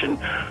Generation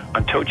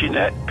on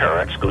TogiNet,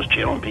 Parax, Ghost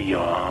Channel, and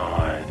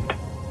beyond.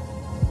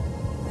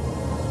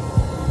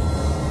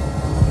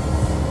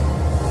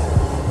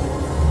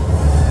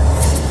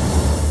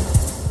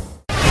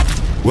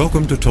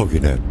 Welcome to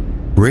TogiNet,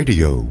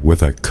 radio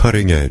with a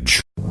cutting edge.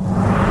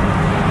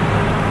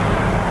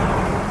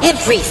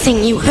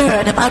 Everything you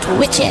heard about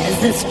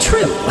witches is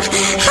true.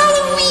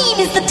 Halloween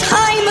is the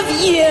time of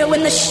year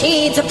when the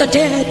shades of the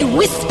dead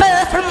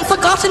whisper from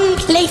forgotten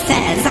places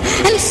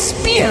and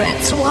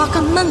spirits walk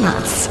among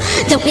us.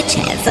 The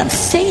witches of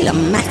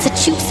Salem,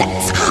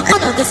 Massachusetts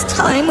honor this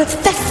time with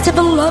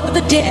Festival of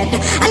the Dead,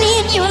 an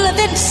annual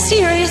event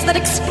series that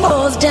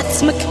explores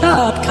death's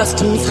macabre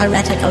customs,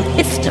 heretical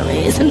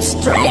histories, and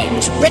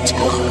strange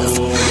rituals.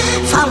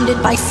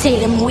 Founded by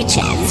Salem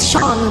witches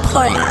Sean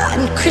Poyer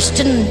and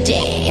Christian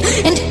Day,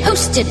 and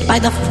hosted by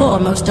the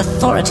foremost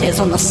authorities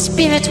on the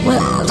spirit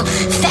world,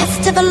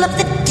 Festival of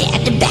the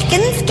Dead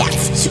beckons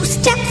guests who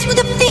step through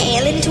the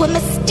veil into a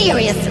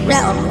mysterious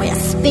realm where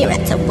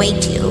spirits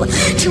await you.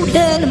 To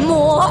learn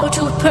more or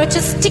to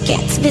purchase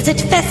tickets, visit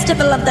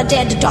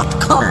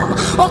festivalofthedead.com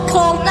or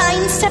call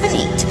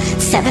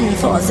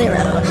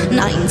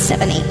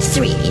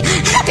 978-740-9783.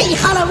 Happy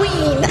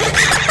Halloween!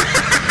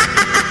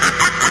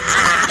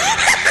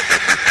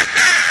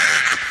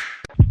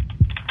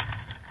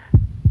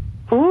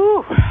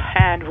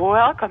 And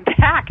welcome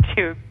back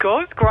to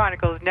Ghost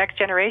Chronicles Next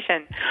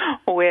Generation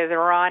with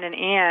Ron and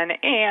Ann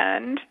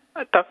and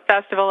the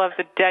Festival of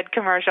the Dead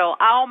commercial.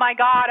 Oh my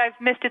God, I've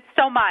missed it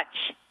so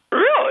much.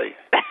 Really?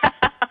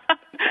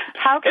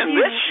 How can and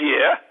you?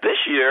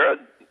 This year,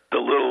 the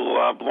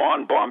little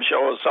blonde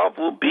bombshell herself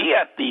will be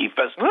at the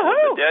Festival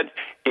of the Dead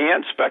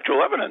and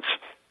Spectral Evidence.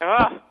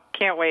 Oh,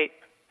 can't wait.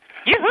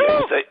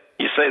 Yoo-hoo!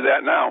 You say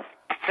that now.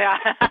 Yeah.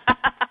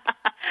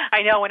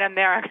 I know when I'm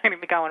there, I'm going to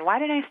be going, why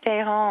did I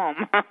stay home?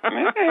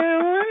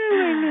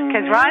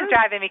 Because Ron's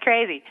driving me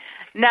crazy.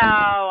 No,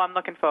 I'm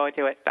looking forward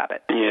to it. Stop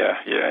it. Yeah.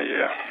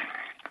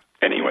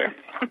 Anyway.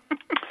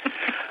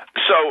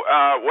 So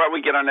while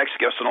we get our next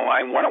guest on the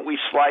line, why don't we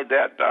slide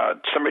that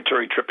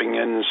cemetery tripping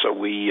in so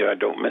we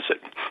don't miss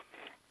it?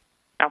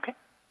 Okay.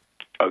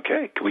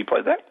 Okay. Can we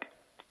play that?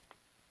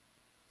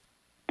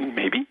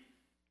 Maybe.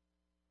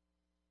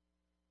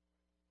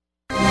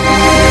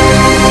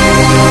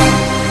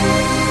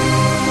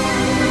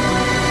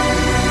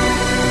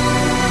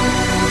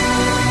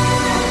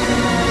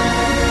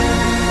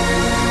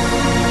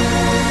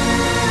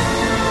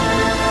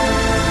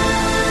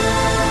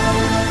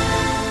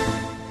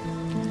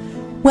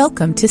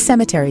 Welcome to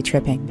Cemetery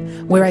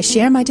Tripping, where I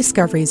share my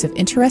discoveries of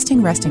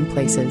interesting resting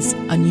places,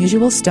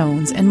 unusual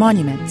stones, and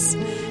monuments.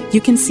 You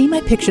can see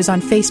my pictures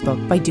on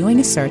Facebook by doing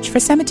a search for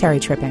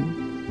Cemetery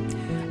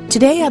Tripping.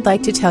 Today I'd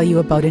like to tell you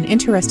about an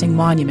interesting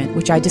monument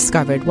which I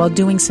discovered while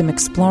doing some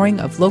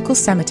exploring of local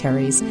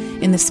cemeteries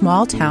in the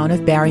small town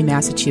of Barre,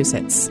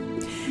 Massachusetts.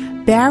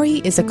 Barre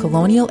is a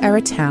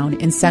colonial-era town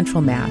in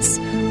central Mass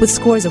with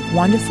scores of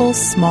wonderful,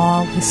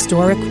 small,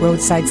 historic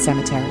roadside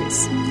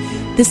cemeteries.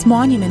 This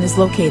monument is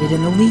located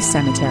in the Lee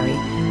Cemetery,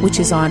 which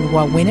is on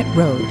Wawinet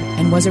Road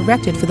and was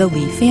erected for the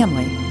Lee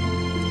family.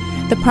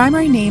 The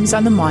primary names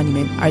on the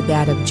monument are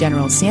that of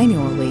General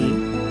Samuel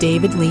Lee,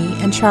 David Lee,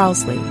 and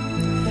Charles Lee.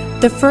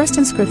 The first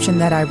inscription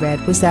that I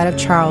read was that of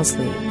Charles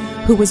Lee,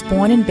 who was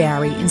born in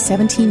Barry in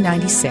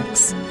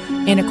 1796,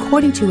 and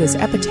according to his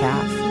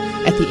epitaph,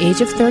 at the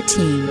age of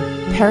 13,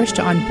 perished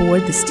on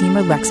board the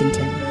steamer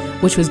Lexington,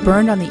 which was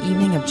burned on the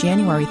evening of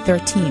January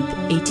 13,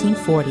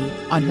 1840,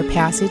 on her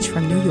passage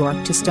from New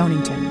York to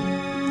Stonington.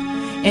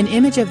 An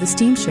image of the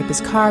steamship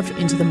is carved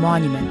into the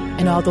monument,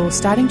 and although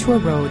starting to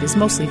erode, is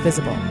mostly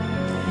visible.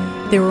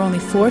 There were only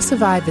 4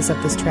 survivors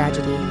of this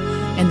tragedy,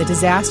 and the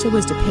disaster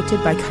was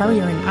depicted by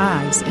Currier and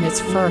Ives in its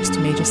first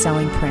major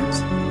selling print.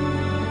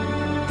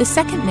 The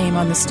second name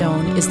on the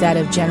stone is that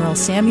of General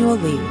Samuel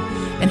Lee,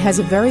 and has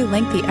a very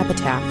lengthy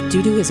epitaph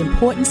due to his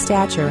important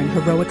stature and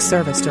heroic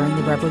service during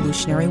the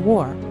Revolutionary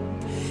War.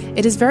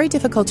 It is very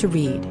difficult to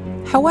read.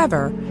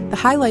 However, the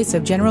highlights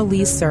of General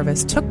Lee's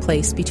service took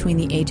place between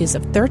the ages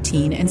of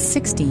 13 and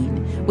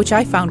 16, which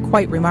I found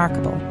quite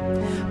remarkable.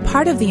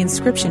 Part of the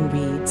inscription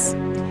reads,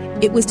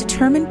 "It was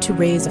determined to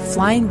raise a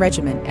flying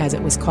regiment, as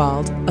it was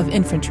called, of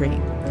infantry.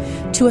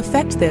 To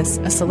effect this,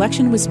 a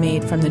selection was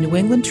made from the New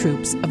England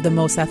troops of the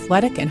most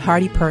athletic and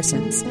hardy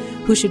persons,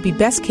 who should be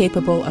best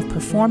capable of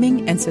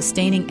performing and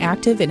sustaining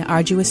active and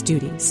arduous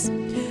duties.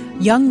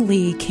 Young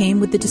Lee came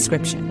with the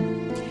description.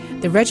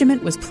 The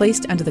regiment was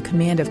placed under the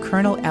command of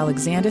Colonel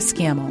Alexander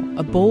Scammell,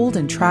 a bold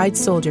and tried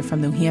soldier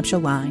from the New Hampshire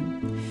line.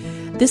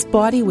 This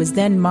body was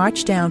then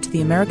marched down to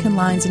the American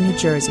lines in New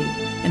Jersey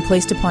and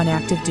placed upon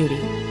active duty.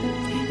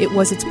 It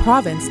was its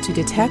province to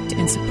detect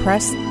and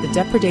suppress the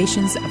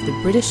depredations of the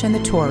British and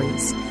the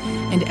Tories,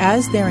 and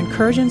as their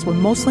incursions were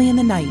mostly in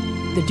the night,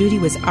 the duty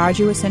was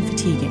arduous and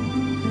fatiguing.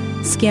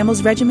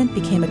 Scammell's regiment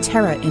became a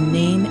terror in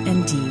name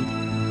and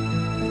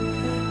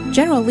deed."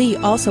 General Lee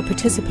also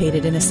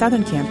participated in a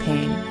southern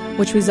campaign,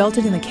 which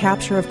resulted in the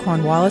capture of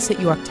Cornwallis at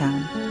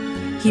Yorktown.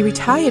 He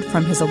retired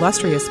from his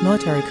illustrious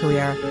military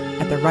career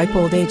at the ripe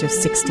old age of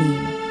 16,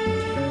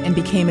 and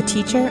became a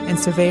teacher and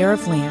surveyor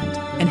of land,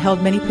 and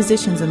held many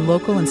positions in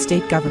local and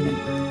state government,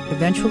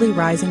 eventually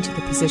rising to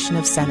the position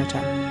of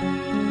senator.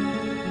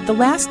 The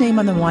last name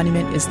on the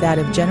monument is that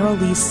of General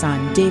Lee's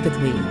son, David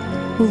Lee,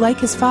 who, like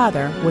his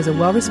father, was a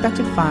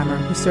well-respected farmer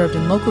who served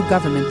in local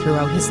government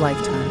throughout his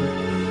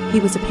lifetime. He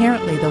was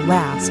apparently the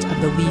last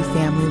of the Lee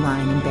family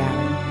line in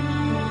Barry.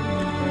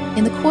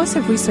 In the course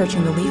of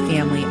researching the Lee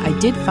family, I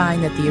did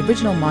find that the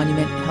original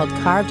monument held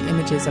carved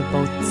images of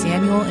both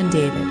Samuel and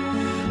David.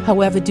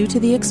 However, due to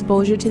the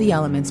exposure to the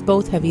elements,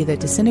 both have either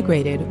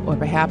disintegrated or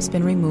perhaps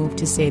been removed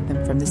to save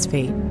them from this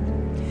fate.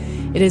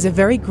 It is a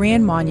very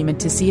grand monument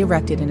to see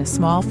erected in a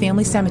small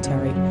family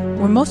cemetery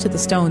where most of the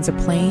stones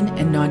are plain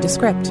and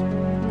nondescript.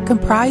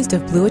 Comprised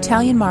of blue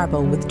Italian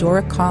marble with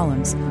Doric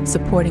columns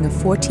supporting a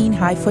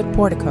 14-high-foot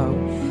portico,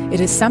 it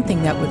is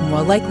something that would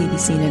more likely be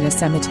seen in a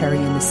cemetery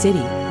in the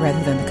city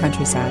rather than the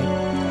countryside.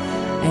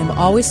 I am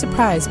always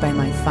surprised by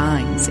my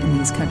finds in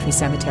these country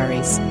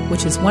cemeteries,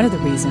 which is one of the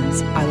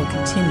reasons I will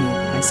continue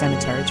my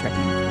cemetery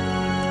trekking.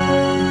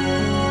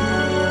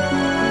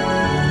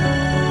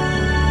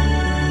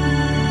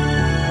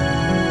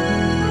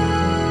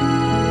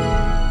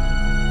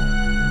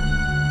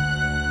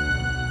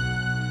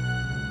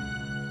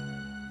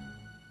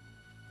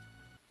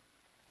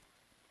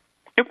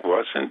 It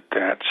wasn't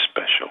that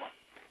special.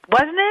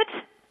 Wasn't it?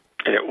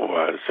 It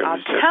was. It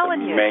was just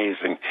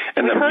amazing.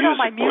 And we heard all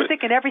my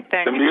music and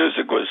everything. The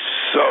music was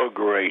so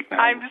great.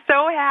 I'm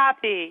so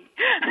happy.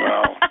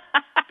 Well,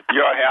 if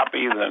you're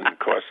happy, then of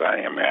course I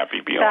am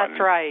happy beyond.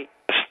 That's right.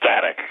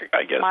 Ecstatic,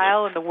 I guess.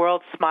 Smile and the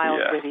world smiles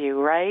with you,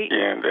 right?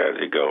 Yeah,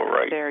 there you go,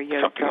 right. There you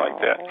Something go.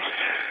 like that.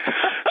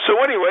 So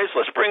anyways,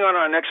 let's bring on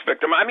our next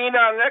victim. Our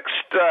next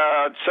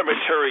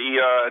cemetery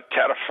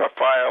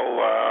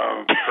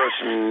tatophile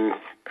person,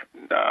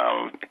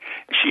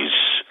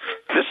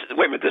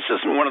 wait a minute, this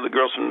isn't one of the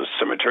girls from the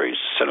cemetery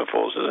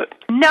Centerfolds, is it?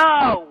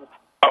 No!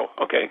 Oh,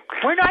 okay.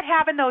 We're not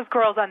having those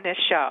girls on this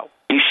show.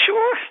 You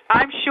sure?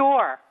 I'm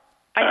sure.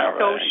 I'm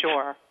so right.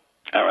 sure.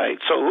 All right,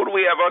 so who do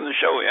we have on the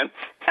show, Ann?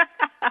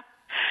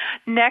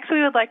 Next,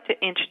 we would like to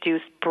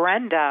introduce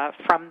Brenda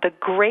from the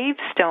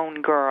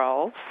Gravestone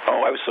Girls.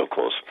 Oh, I was so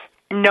close.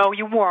 No,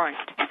 you weren't.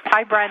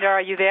 Hi, Brenda.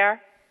 Are you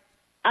there?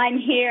 I'm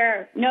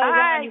here. No,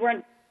 Hi. Ron, you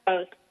weren't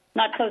close.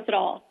 Not close at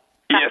all.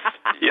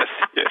 Yes.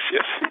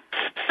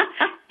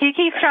 He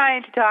keeps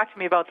trying to talk to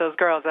me about those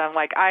girls, and I'm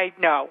like, I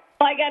know.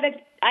 Well, I gotta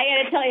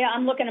tell you,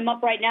 I'm looking them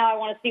up right now. I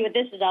want to see what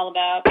this is all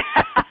about.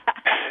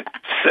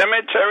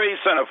 Cemetery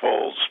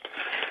Centerfolds.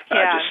 Yeah,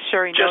 I'm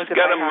sure he knows it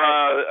by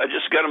heart. I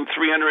just got them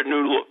 300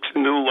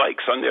 new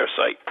likes on their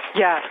site.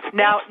 Yeah.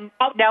 Now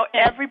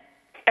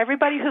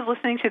everybody who's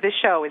listening to this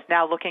show is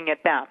now looking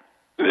at them.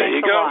 There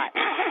you go.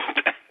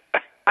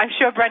 I'm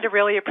sure Brenda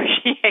really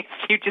appreciates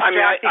you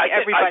distracting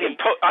everybody.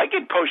 I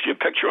can post you a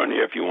picture on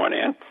here if you want,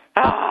 Ann.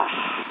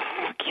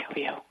 I'll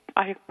kill you.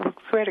 I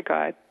swear to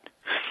God.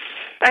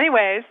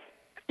 Anyways,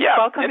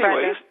 welcome,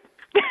 Brenda.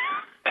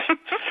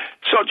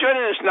 So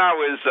joining us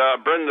now is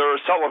Brenda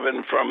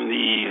Sullivan from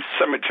the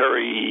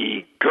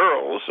Cemetery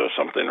Girls or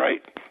something,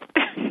 right?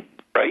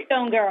 Right?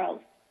 Stone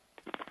Girls.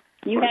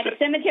 You had a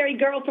Cemetery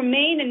Girl from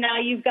Maine, and now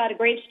you've got a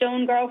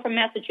Gravestone Girl from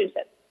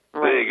Massachusetts.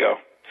 Right. There you go.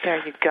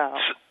 There you go.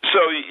 So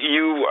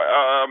you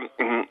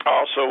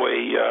also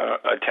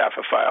a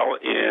taphophile,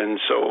 and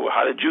so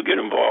how did you get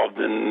involved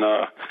in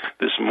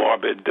this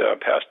morbid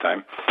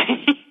pastime?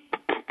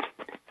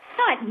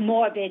 Not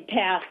morbid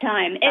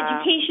pastime,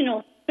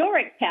 educational,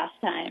 historic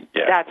pastime.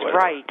 Yeah, that's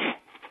right.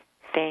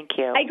 Thank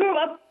you. I grew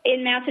up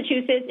in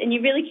Massachusetts, and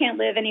you really can't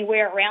live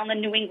anywhere around the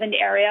New England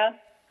area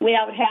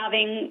without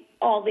having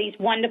all these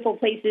wonderful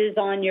places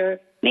on your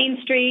main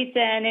streets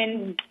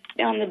and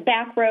on the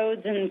back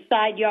roads and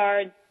side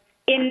yards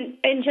in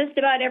just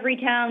about every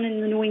town in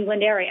the New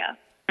England area.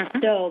 Mm-hmm.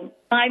 So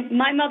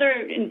my mother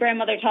and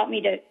grandmother taught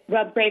me to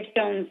rub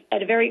gravestones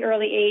at a very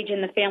early age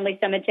in the family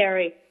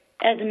cemetery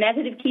as a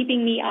method of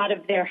keeping me out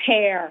of their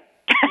hair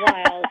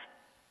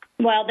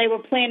while they were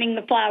planting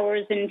the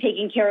flowers and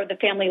taking care of the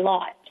family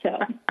lot. So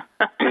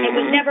it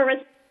was never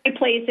a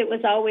place. It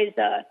was always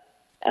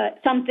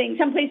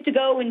someplace to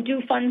go and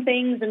do fun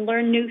things and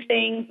learn new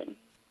things.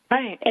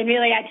 Right. And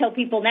really, I tell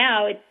people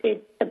now it's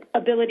the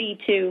ability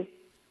to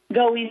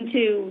go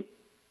into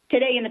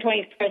today in the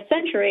 21st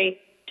century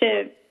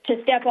to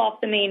step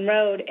off the main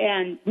road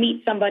and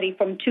meet somebody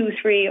from 200,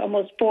 300,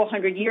 almost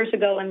 400 years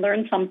ago and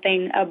learn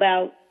something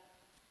about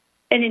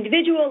an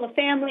individual, a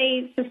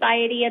family,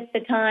 society at the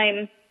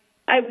time.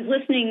 I was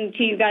listening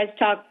to you guys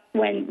talk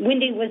when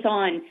Wendy was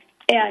on,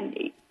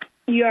 and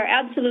you're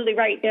absolutely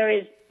right.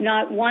 There's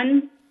not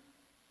one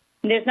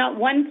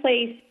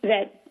place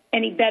that's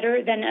any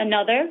better than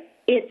another.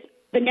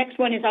 The next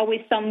one is always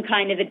some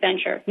kind of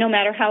adventure, no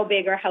matter how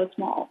big or how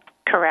small.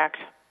 Correct.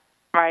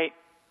 Right.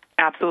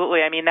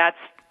 Absolutely. I mean,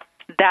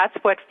 that's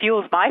what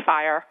fuels my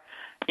fire,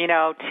 I'm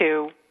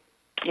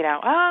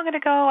going to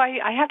go.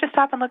 I have to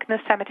stop and look in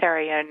the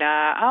cemetery, and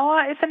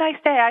it's a nice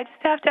day. I'm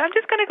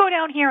just going to go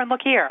down here and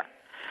look here.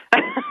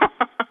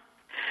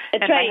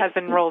 And right. My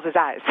husband rolls his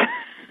eyes.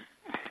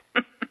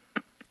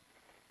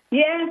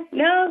 Yeah,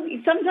 no,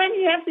 sometimes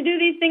you have to do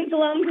these things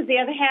alone because the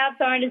other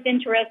halves aren't as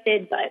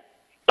interested, but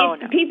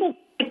people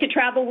like to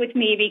travel with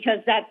me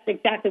because that's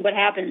exactly what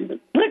happens.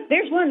 Look,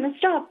 there's one. Let's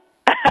stop.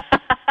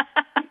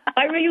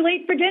 Why were you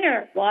late for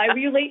dinner? Why were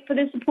you late for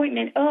this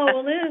appointment? Oh,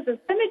 well, there's a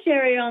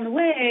cemetery on the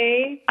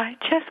way. I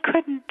just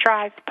couldn't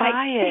drive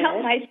by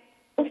it.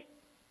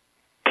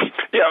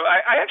 Yeah,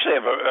 I actually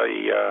have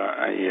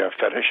a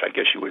fetish, I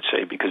guess you would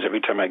say, because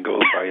every time I go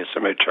by a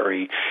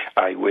cemetery,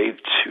 I wave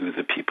to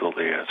the people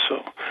there.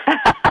 So,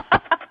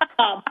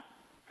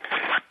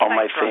 all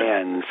my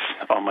fans.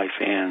 Oh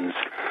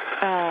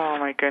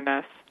my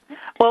goodness.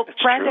 Well,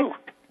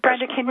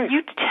 Brenda, can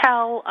you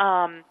tell?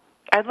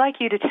 I'd like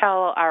you to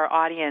tell our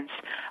audience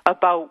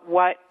about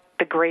what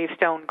the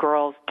Gravestone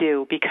Girls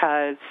do,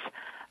 because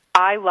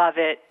I love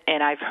it,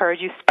 and I've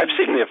heard you speak. I've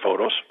seen their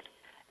photos.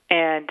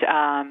 And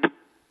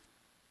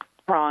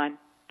Ron,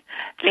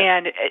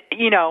 and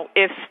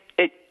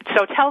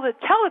so tell the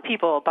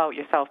people about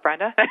yourself,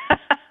 Brenda.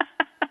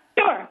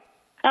 Sure.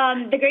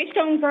 The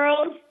Gravestone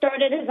Girls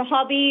started as a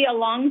hobby a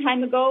long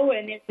time ago,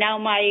 and it's now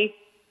my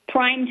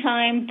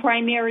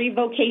primary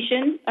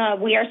vocation.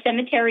 We are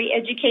cemetery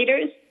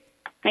educators.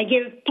 I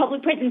give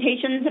public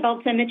presentations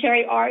about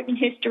cemetery art and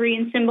history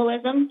and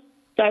symbolism.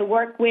 So I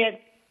work with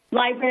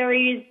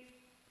libraries,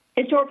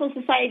 historical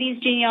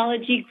societies,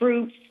 genealogy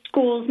groups,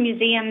 schools,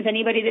 museums,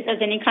 anybody that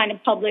does any kind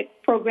of public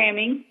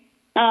programming.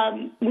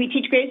 We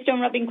teach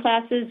gravestone rubbing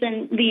classes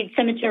and lead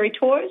cemetery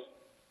tours.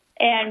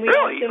 And we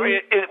really? also...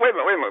 Wait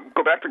a minute.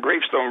 Go back to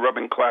gravestone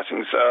rubbing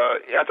classes.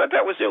 I thought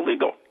that was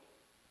illegal.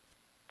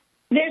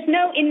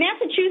 In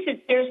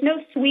Massachusetts, there's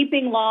no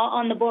sweeping law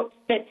on the books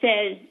that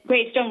says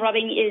gravestone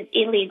rubbing is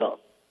illegal.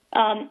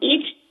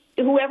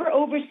 Whoever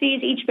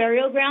oversees each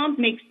burial ground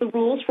makes the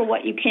rules for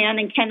what you can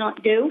and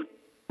cannot do.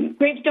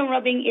 Gravestone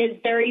rubbing is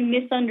very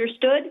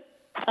misunderstood.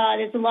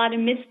 There's a lot of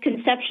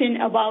misconception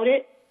about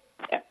it.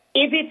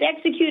 If it's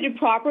executed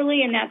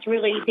properly, and that's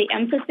really the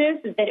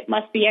emphasis, is that it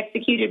must be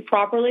executed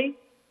properly,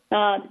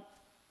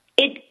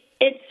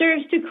 it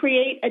serves to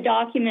create a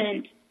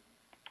document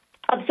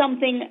of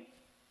something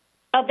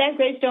of that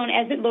gravestone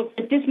as it looks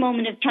at this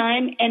moment of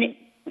time, and it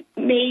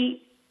may,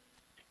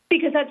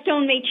 because that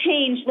stone may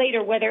change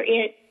later, whether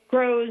it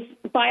grows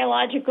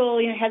biological,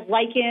 has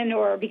lichen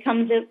or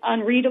becomes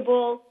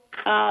unreadable.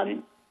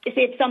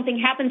 If something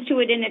happens to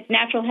it in its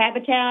natural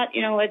habitat,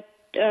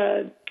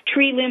 a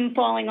tree limb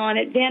falling on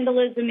it,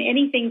 vandalism,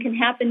 anything can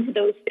happen to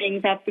those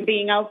things after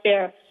being out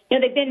there.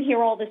 They've been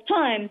here all this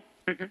time,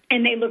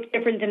 and they look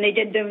different than they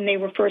did when they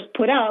were first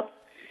put up.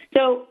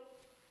 So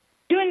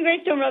doing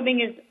gravestone rubbing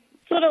is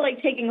sort of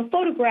like taking a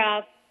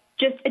photograph,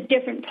 just a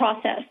different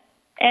process.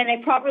 And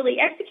a properly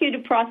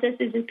executed process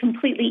is a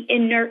completely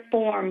inert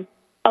form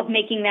of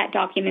making that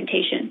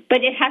documentation.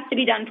 But it has to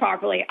be done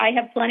properly. I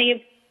have plenty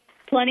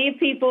of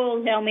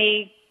people tell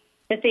me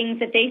the things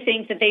that they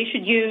think that they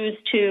should use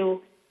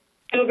to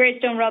do a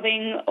gravestone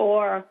rubbing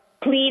or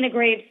clean a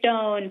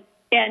gravestone,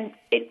 And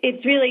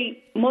it's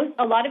really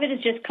a lot of it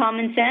is just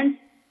common sense,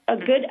 a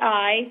good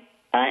eye,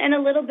 and a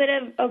little bit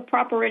of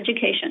proper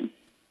education.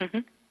 Mm-hmm.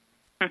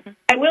 Mm-hmm.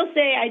 I will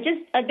say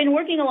I've been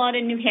working a lot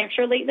in New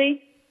Hampshire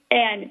lately,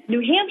 and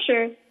New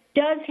Hampshire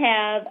does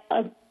have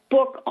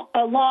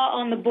a law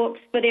on the books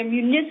for their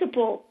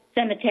municipal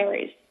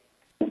cemeteries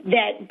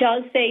that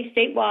does say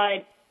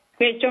statewide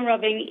gravestone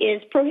rubbing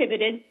is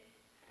prohibited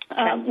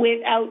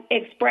without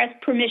express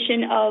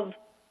permission of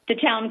the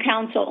town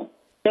council.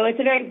 So it's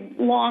a very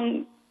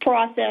long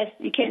process.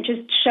 You can't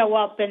just show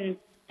up and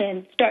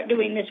start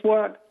doing this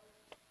work.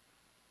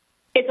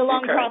 It's a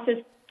long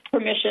process,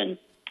 permission.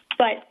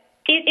 But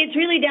it's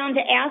really down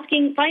to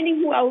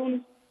finding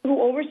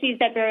who oversees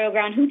that burial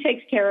ground, who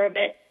takes care of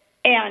it,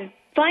 and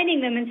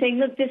finding them and saying,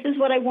 look, this is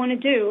what I want to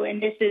do,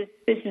 and this is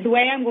the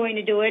way I'm going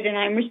to do it, and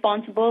I'm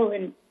responsible,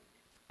 and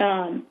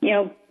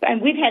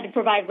and we've had to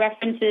provide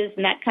references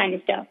and that kind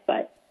of stuff.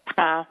 But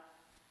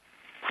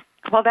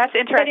well, that's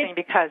interesting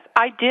because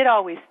I did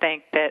always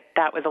think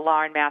that was a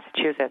law in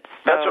Massachusetts.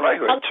 So. That's what I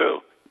heard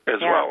too,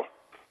 as well.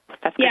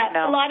 That's good to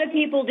know. A lot of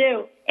people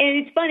do,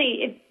 and it's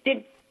funny.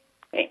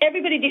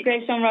 Everybody did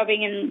gravestone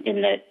rubbing in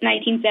the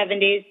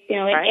 1970s,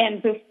 right.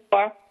 and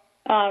before.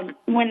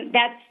 When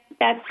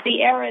that's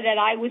the era that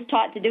I was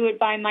taught to do it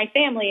by my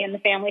family in the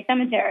family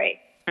cemetery,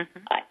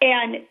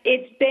 and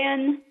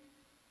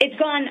it's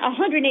gone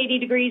 180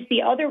 degrees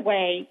the other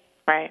way,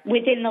 right,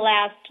 within the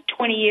last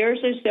 20 years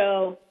or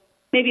so,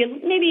 maybe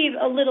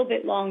a little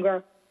bit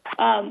longer,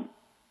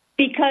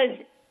 because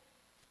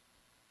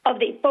of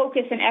the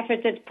focus and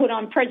efforts that's put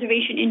on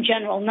preservation in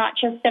general, not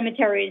just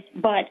cemeteries,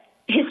 but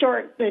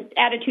the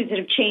attitudes that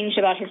have changed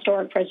about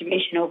historic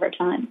preservation over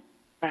time.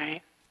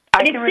 Right.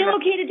 And it's still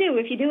okay to do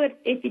if you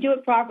do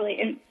it properly.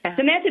 And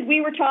the method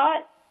we were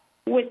taught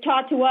was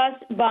taught to us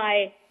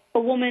by a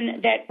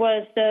woman that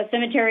was the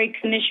cemetery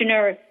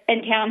commissioner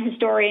and town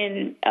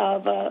historian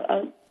of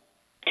a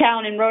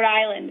town in Rhode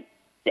Island.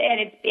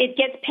 And it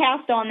gets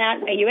passed on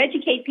that way. You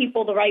educate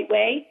people the right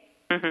way.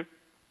 Mm-hmm.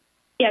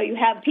 You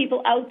have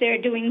people out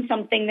there doing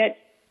something that's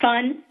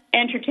fun,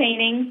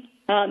 entertaining,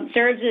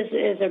 serves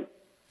as a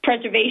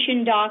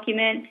preservation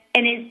document,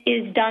 and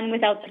is done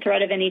without the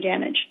threat of any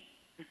damage.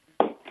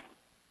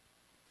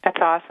 That's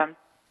awesome.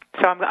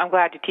 So I'm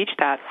glad to teach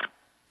that.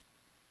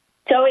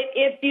 So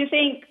if you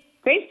think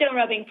gravestone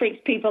rubbing freaks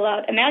people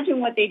out, imagine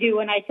what they do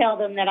when I tell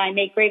them that I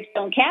make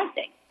gravestone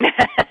casting.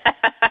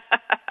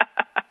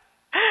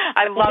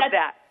 I love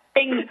that.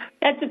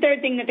 That's the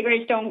third thing that the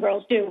gravestone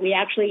girls do. We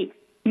actually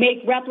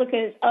make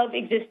replicas of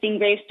existing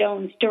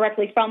gravestones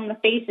directly from the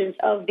faces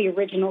of the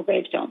original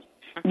gravestones.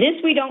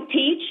 This we don't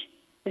teach.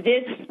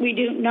 This we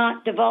do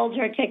not divulge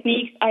our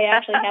techniques. I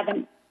actually have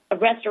a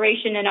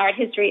restoration and art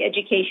history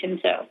education,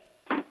 so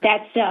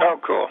that's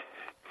cool.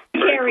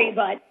 Scary, cool.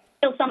 But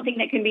still something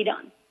that can be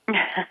done.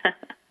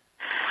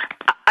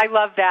 I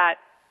love that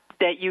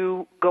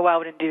you go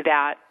out and do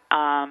that.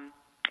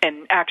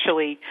 And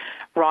actually,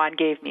 Ron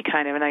gave me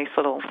kind of a nice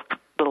little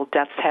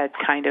death's head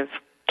kind of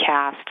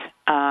cast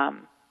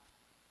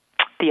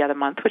the other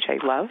month, which I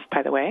love,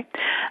 by the way.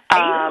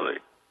 Ron.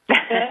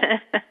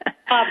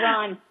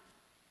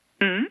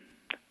 Mm-hmm.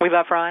 We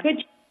love Ron.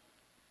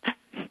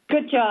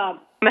 Good job.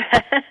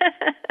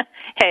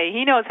 Hey,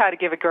 he knows how to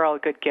give a girl a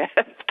good gift.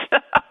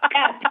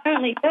 Yeah,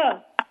 apparently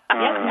so.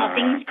 Yep,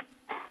 nothing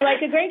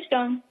like a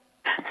gravestone.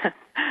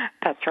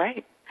 That's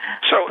right.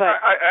 So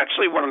I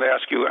actually wanted to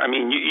ask you, I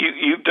mean,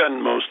 you've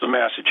done most of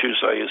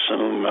Massachusetts, I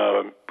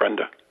assume,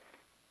 Brenda?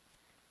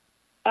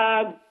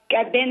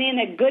 I've been in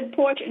a good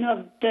portion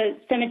of the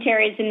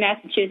cemeteries in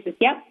Massachusetts.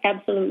 Yep,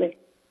 absolutely.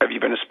 Have you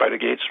been to Spider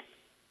Gates?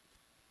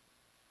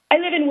 I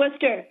live in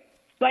Worcester.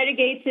 Spider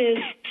Gates is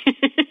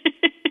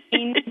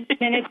 15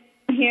 minutes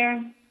from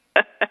here.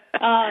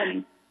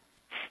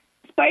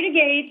 Spider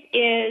Gates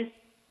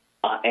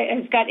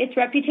has got its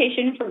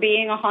reputation for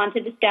being a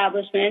haunted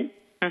establishment.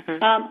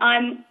 Mm-hmm.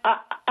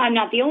 I'm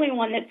not the only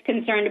one that's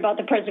concerned about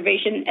the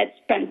preservation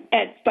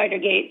at Spider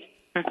Gates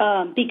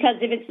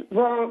because of its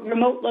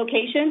remote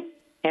location.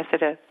 Yes,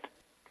 it is.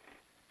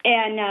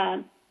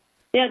 And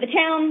the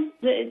town,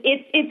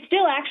 it's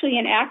still actually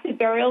an active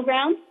burial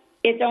ground.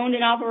 It's owned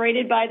and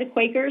operated by the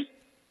Quakers.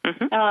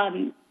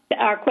 Mm-hmm.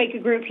 Our Quaker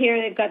group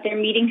here, they've got their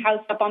meeting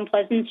house up on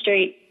Pleasant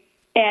Street.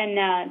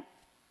 And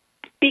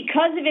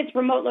because of its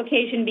remote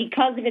location,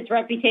 because of its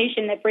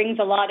reputation that brings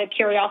a lot of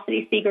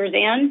curiosity seekers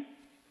in,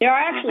 there are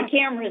actually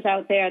cameras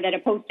out there that are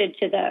posted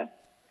to the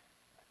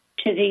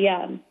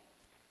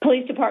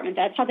police department.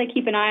 That's how they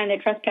keep an eye on their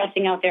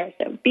trespassing out there.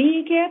 So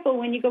be careful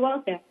when you go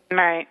out there.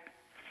 Right.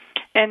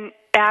 And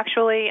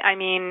actually, I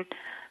mean,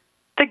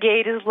 the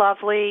gate is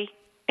lovely.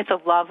 It's a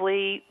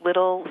lovely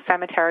little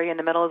cemetery in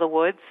the middle of the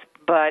woods,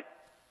 but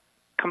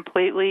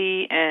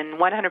completely and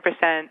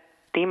 100%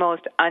 the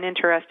most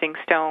uninteresting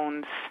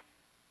stones.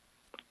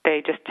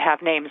 They just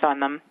have names on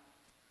them.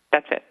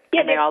 That's it.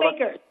 Yeah, and they're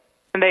Quakers.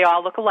 And they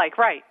all look alike,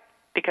 right?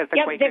 Because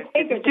the Quakers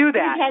didn't do that. The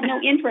Quakers had no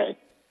interest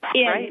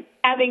in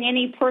having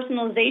any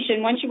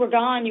personalization. Once you were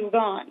gone, you were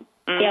gone.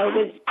 Mm-hmm.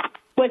 It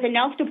was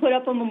enough to put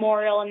up a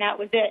memorial, and that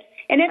was it.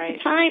 And at the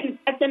time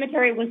that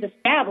cemetery was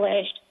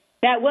established,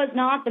 that was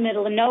not the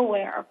middle of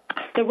nowhere.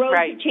 The roads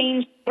have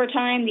changed over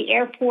time. The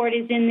airport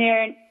is in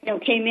there,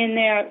 came in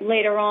there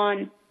later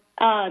on.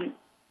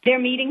 Their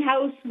meeting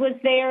house was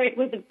there. It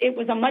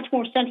was a much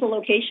more central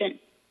location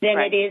than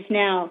it is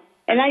now.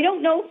 And I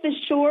don't know for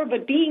sure,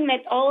 but being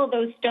that all of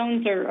those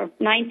stones are of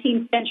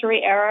 19th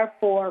century era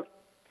for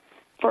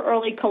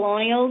early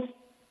colonials,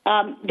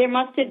 there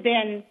must have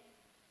been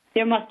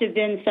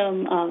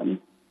some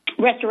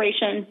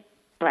restoration,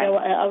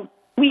 a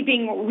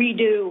sweeping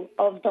redo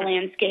of the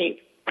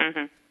landscape.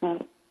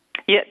 Mm-hmm.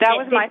 Yeah, that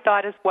was my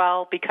thought as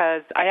well,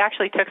 because I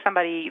actually took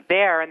somebody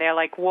there, and they're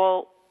like,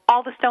 well,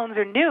 all the stones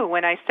are new.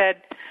 And I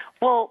said,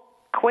 well,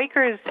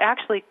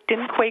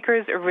 didn't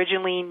Quakers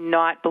originally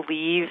not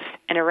believe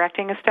in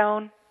erecting a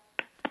stone?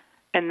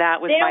 And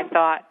that was my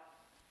thought,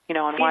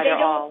 on why they're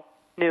all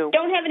new.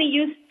 Don't have any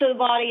use for the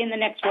body in the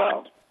next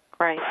world.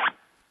 Right.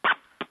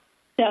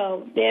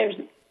 So there's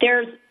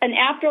an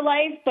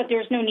afterlife, but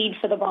there's no need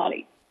for the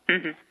body.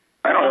 Mm-hmm.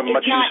 I don't have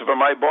much use for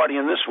my body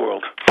in this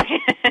world.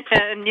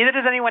 Neither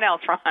does anyone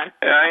else, Ron.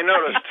 Yeah, I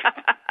noticed.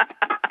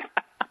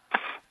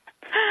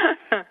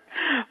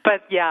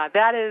 But, yeah,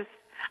 that is,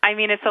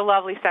 it's a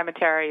lovely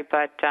cemetery,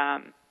 but,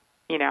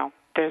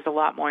 there's a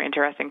lot more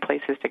interesting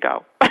places to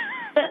go.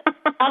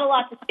 Not a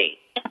lot to see.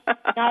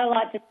 Not a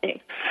lot to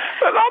see.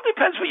 It all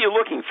depends what you're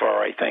looking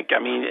for, I think.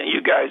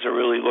 You guys are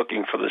really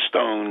looking for the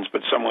stones,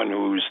 but someone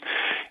who's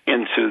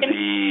into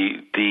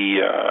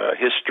the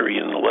history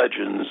and the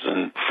legends,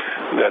 and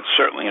that's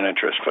certainly an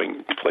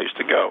interesting place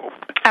to go.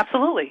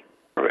 Absolutely.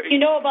 Right. You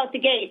know about the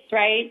gates,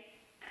 right?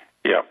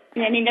 Yeah.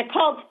 They're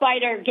called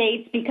spider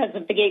gates because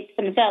of the gates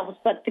themselves,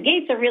 but the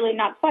gates are really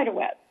not spider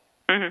webs.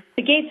 Mm-hmm.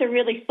 The gates are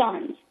really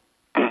suns.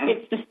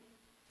 Mm-hmm.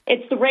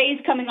 It's the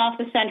rays coming off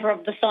the center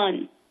of the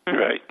sun.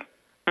 Right.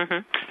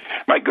 Mm-hmm.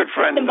 My good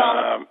friend,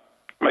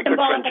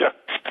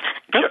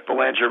 Jeff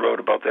Belanger wrote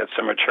about that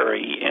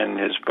cemetery in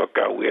his book,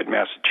 Weird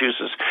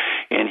Massachusetts,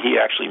 and he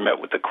actually met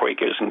with the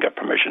Quakers and got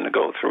permission to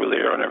go through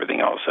there and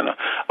everything else. And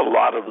a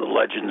lot of the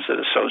legends that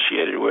are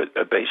associated with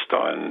are based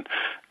on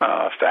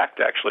fact,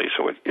 actually.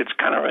 So it's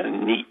kind of a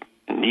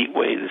neat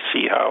way to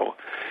see how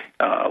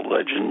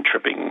legend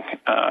tripping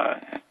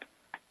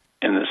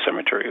in the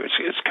cemetery.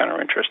 It's kind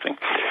of interesting.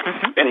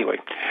 Mm-hmm. Anyway,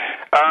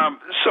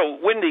 so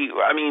Wendy,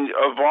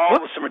 of all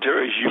the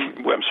cemeteries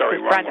I'm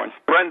sorry, wrong one.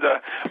 Brenda,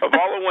 of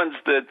all the ones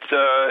that,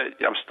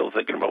 I'm still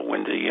thinking about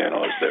Wendy,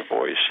 it's their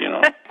voice,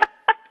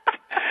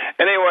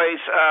 Anyways,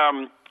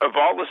 of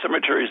all the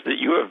cemeteries that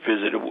you have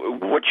visited,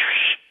 which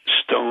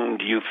stone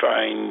do you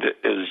find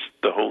is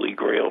the holy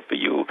grail for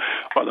you,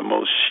 or the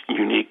most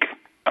unique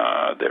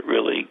that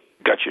really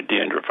got your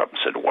dandruff up and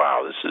said,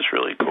 wow, this is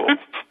really cool?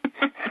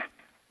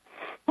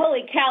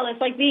 Holy cow,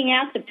 it's like being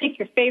asked to pick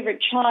your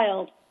favorite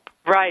child.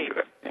 Right.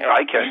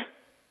 I can.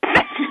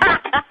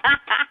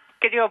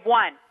 Because you have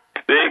one.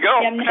 There you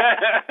go.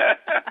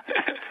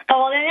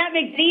 Well, then that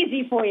makes it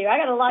easy for you. I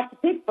got a lot to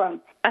pick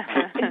from.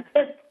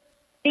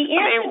 The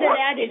answer to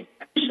that is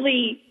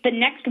usually the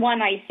next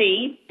one I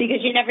see,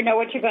 because you never know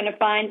what you're going to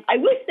find. I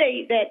would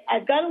say that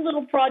I've got a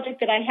little project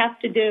that I have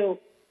to do.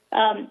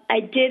 I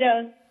did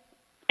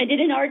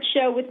an art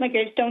show with my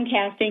gravestone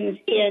castings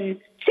in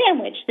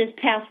Sandwich this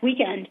past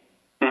weekend.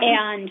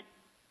 And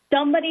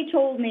somebody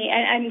told me,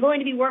 I'm going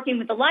to be working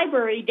with the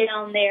library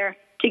down there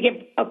to give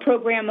a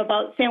program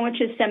about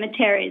Sandwich's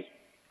cemeteries.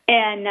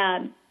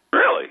 And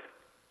really,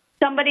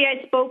 somebody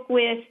I spoke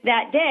with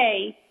that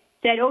day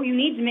said, oh, you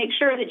need to make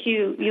sure that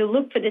you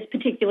look for this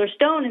particular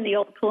stone in the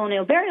old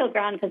colonial burial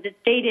ground, because it's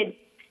dated,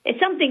 it's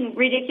something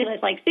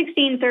ridiculous, like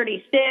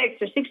 1636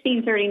 or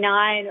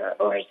 1639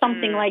 or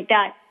something like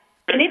that.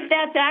 And if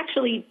that's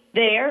actually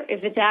there,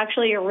 if it's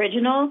actually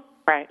original,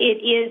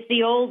 it is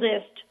the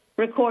oldest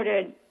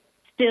recorded,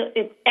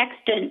 it's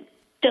extant,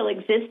 still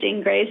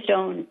existing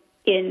gravestone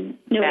in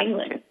New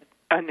England.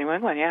 New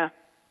England, yeah.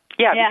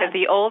 Yeah, because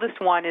the oldest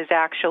one is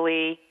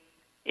actually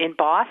in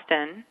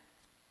Boston,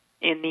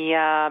 in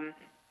the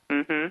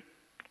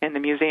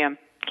museum.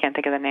 Can't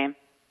think of the name.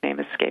 Name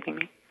is escaping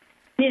me.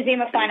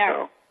 Museum of Fine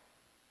Art.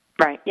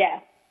 Right. Yeah.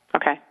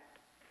 Okay.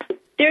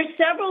 There's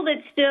several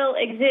that still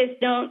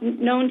exist,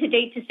 known to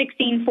date to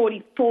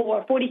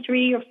 1644,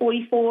 43 or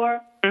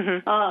 44.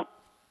 Mm-hmm.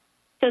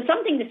 So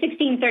something to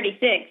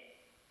 1636,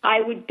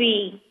 that would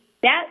be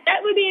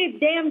a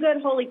damn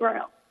good holy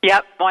grail.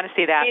 Yep, want to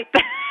see that.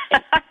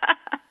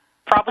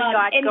 Probably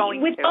not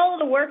going with to. all of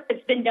the work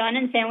that's been done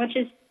in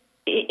Sandwiches,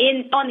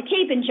 on the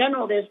Cape in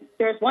general,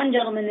 there's one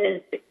gentleman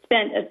that has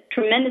spent a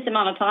tremendous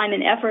amount of time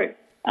and effort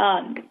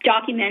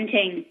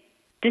documenting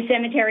the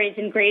cemeteries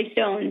and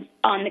gravestones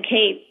on the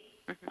Cape.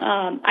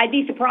 Mm-hmm. I'd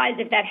be surprised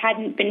if that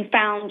hadn't been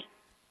found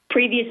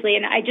previously,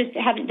 and I just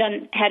haven't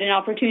had an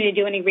opportunity to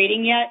do any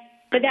reading yet.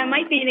 But that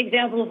might be an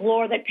example of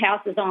lore that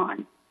passes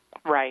on.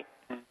 Right.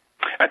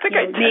 I think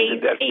I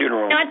attended that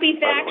funeral. Not be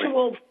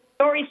factual.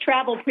 Stories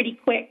travel pretty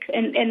quick,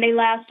 and they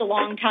last a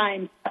long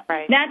time.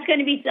 Right. That's going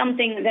to be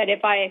something that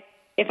if I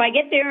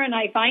get there and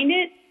I find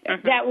it,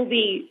 that will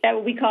be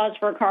cause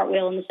for a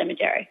cartwheel in the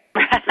cemetery.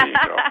 There you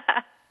go.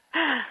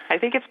 I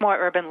think it's more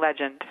urban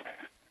legend.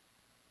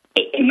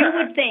 You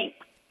would think.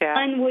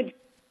 Yeah. You would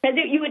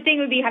think it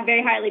would be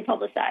very highly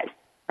publicized.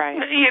 Right.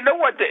 You know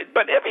what?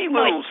 But every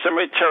little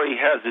cemetery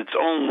has its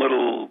own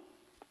little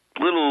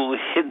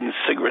hidden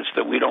secrets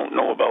that we don't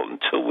know about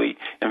until we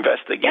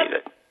investigate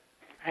it.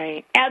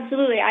 Right.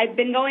 Absolutely. I've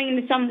been going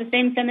into some of the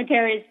same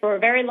cemeteries for a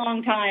very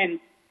long time,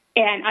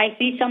 and I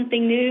see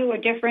something new or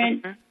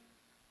different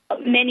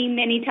many,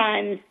 many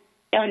times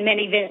on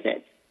many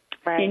visits.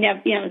 Right.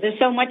 There's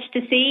so much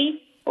to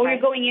see, or you're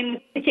going in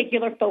with a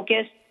particular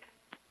focus.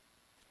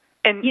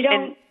 And you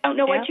don't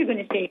know what you're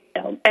going to see.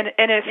 So.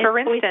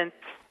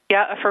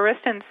 For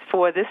instance,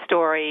 for this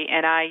story,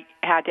 and I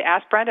had to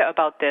ask Brenda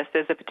about this,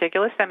 there's a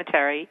particular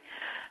cemetery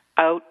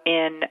out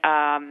in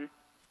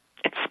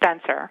it's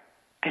Spencer,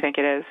 I think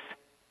it is.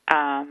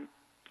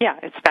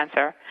 It's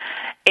Spencer.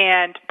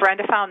 And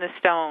Brenda found this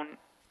stone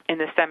in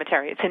the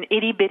cemetery. It's an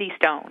itty-bitty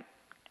stone,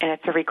 and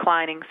it's a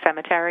reclining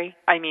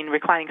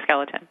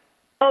skeleton.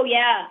 Oh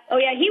yeah.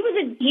 He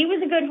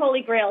was a good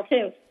holy grail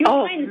too.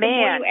 You'll find the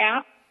more you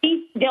ask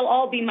me, they'll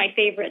all be my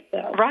favorites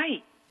though.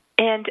 Right.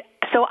 And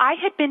so I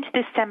had been to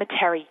this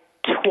cemetery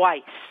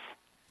twice.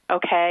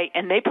 Okay,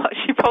 and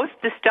she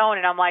posted the stone,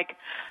 and I'm like,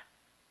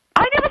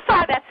 I never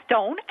saw that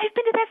stone. I've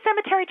been to that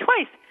cemetery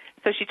twice.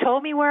 So she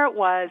told me where it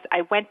was.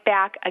 I went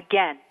back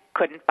again,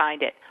 couldn't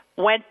find it.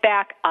 Went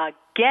back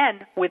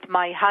again with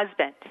my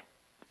husband.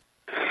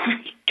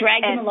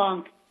 Dragged him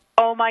along.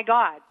 Oh, my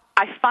God.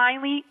 I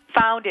finally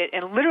found it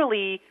and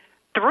literally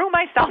threw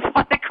myself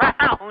on the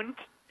ground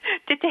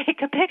to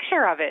take a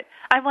picture of it.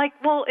 I'm like,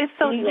 well, it's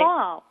so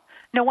small.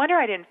 No wonder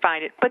I didn't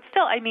find it. But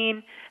still,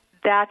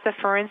 that's a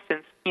for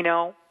instance.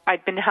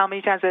 How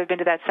many times have I been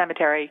to that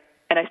cemetery,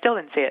 and I still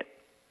didn't see it.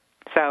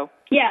 So.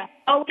 Yeah,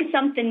 always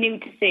something new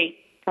to see.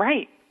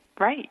 Right.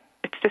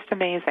 It's just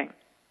amazing.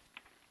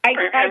 I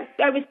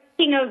was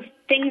thinking of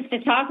things to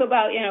talk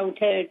about,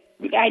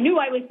 I knew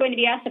I was going to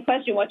be asked the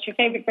question, what's your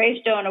favorite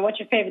gravestone or what's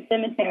your favorite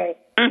cemetery?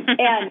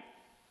 And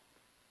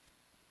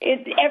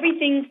it's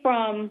everything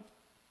from,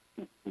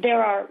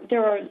 there's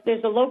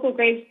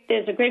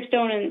a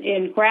gravestone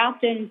in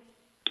Grafton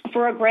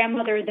for a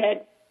grandmother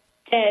that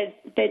says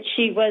that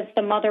she was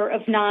the mother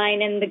of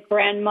 9 and the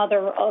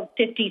grandmother of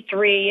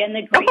 53 and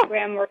the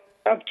great-grandmother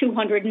of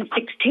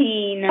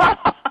 216.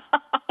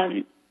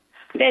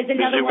 There's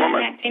another one in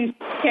that same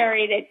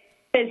cemetery that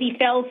says he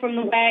fell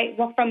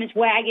from his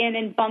wagon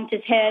and bumped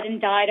his head and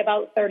died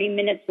about 30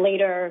 minutes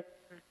later.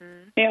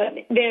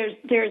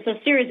 There's a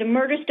series of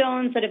murder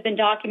stones that have been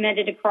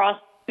documented across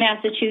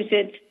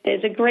Massachusetts.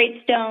 There's a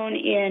great stone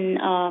in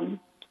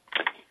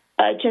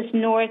just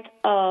north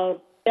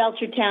of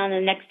Belchertown,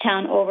 the next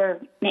town over,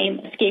 name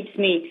escapes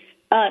me.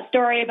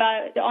 Story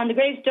about on the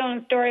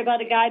gravestone, story about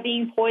a guy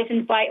being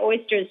poisoned by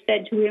oysters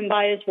fed to him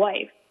by his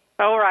wife.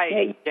 Oh,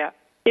 right. Yeah.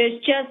 There's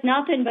just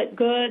nothing but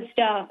good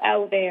stuff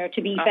out there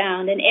to be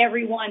found, and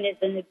everyone is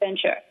an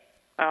adventure.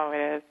 Oh,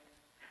 it is.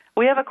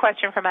 We have a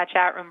question from our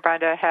chat room,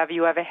 Brenda. Have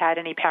you ever had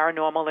any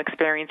paranormal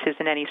experiences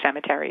in any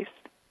cemeteries?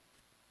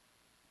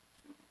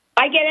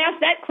 I get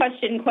asked that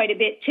question quite a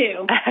bit,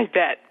 too. I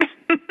bet.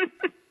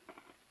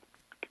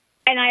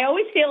 And I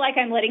always feel like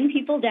I'm letting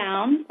people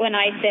down when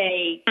I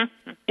say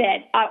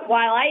that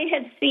while I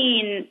have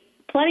seen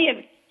plenty of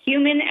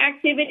human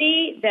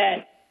activity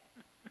that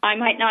I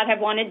might not have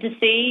wanted to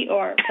see,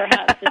 or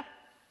perhaps it's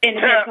been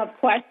a bit of a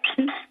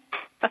question.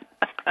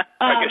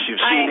 I guess you've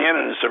seen Anna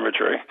in the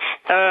cemetery.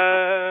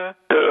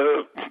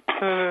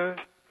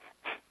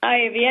 I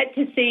have yet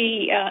to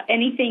see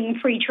anything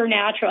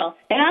preternatural.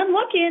 And I'm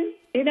looking,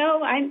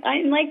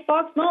 I'm like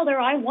Fox Mulder.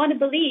 I want to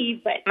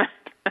believe, but...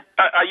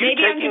 Are you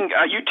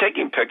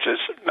taking pictures?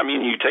 Are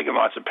you taking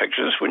lots of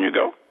pictures when you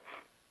go?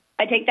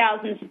 I take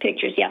thousands of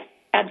pictures, yes,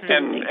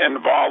 absolutely. And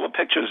of all the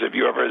pictures, have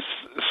you ever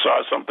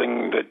saw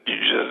something that you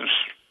just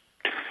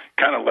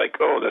kind of like,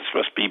 oh, this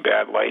must be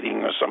bad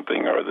lighting or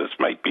something, or this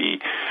might be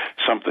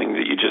something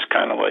that you just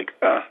kind of like,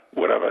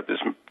 whatever, this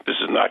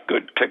is not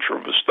good picture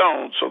of a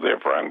stone, so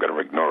therefore I'm going to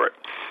ignore it.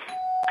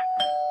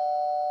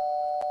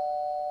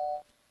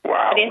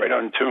 Wow, right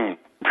on tune.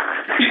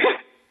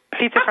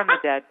 Pizza from the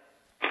dead.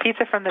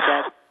 Pizza from the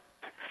dead.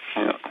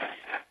 Yeah.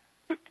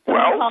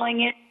 Well,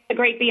 calling it the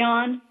Great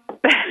Beyond.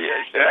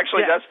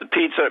 Actually, that's the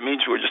pizza. It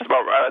means we're just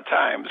about out of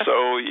time.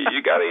 So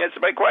you got to answer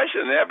my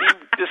question. Have you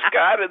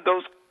discarded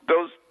those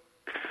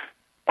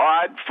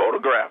odd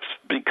photographs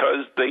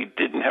because they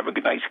didn't have a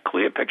nice,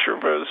 clear picture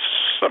of a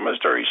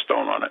cemetery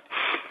stone on it?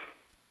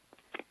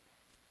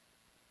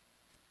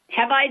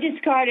 Have I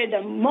discarded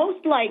them?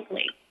 Most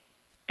likely.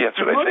 Yeah, that's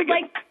what I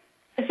figured.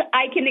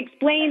 I can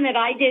explain that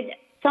I did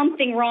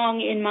something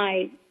wrong in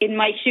my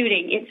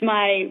shooting. It's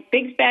my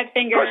big fat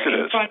finger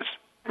in front.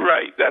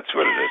 Right, that's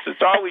what it is.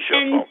 It's always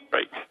your fault,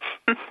 right?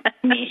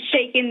 Me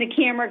shaking the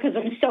camera because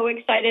I'm so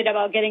excited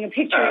about getting a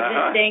picture of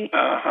this thing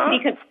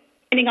because I'm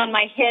standing on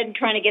my head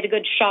trying to get a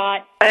good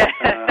shot. Right.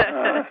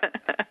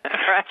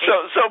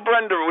 So So,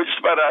 Brenda, we're just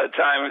about out of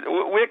time.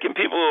 Where can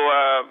people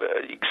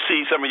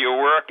see some of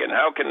your work, and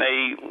how can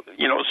they,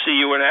 see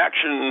you in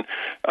action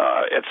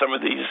at some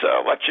of these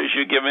lectures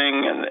you're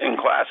giving and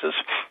classes?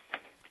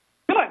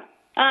 Sure.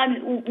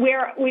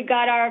 We've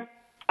got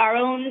our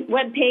own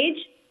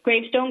webpage,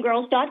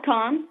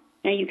 gravestonegirls.com,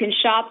 and you can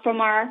shop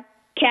from our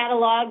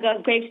catalog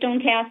of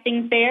gravestone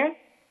castings there.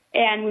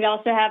 And we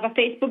also have a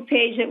Facebook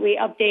page that we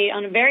update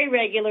on a very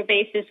regular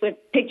basis with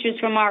pictures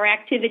from our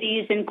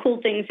activities and cool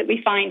things that we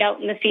find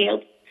out in the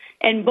field.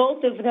 And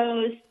both of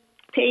those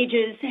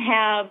pages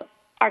have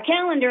our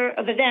calendar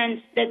of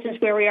events that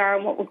says where we are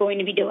and what we're going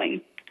to be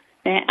doing.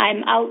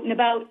 I'm out and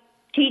about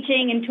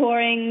teaching and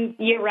touring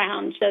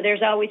year-round, so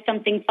there's always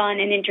something fun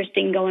and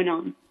interesting going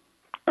on.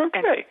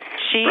 Okay.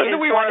 Brenda,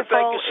 we want to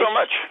thank you so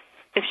much.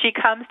 If she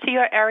comes to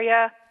your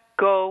area,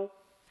 go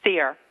see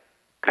her.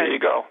 There you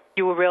go.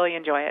 You will really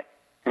enjoy it.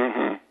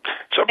 Mm-hmm.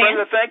 So,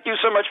 Brenda, thank you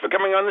so much for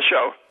coming on the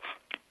show.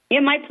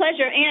 Yeah, my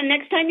pleasure. And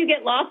next time you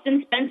get lost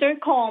in Spencer,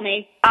 call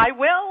me. I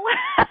will.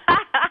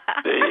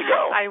 There you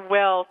go. I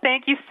will.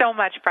 Thank you so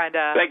much,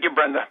 Brenda. Thank you,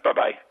 Brenda.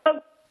 Bye-bye. Oh,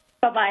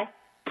 bye-bye.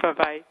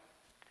 Bye-bye.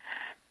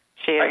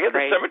 She is I hear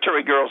great. the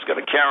Cemetery Girls got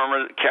a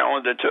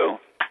calendar, too.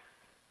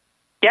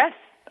 Yes.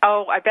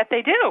 Oh, I bet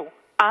they do.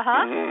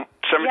 Uh-huh. Mm-hmm.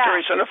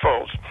 Cemetery Center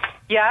Falls.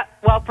 Yeah.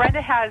 Well,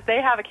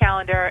 they have a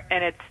calendar,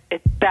 and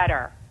it's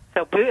better.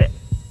 So, bleh.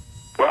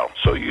 Well,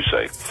 so you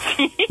say.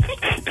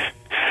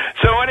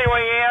 So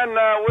anyway, Ann,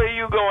 where are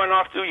you going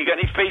off to? You got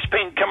any face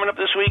paint coming up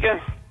this weekend?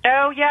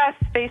 Oh, yes.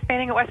 Face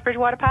painting at West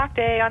Bridgewater Park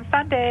Day on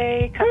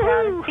Sunday. Come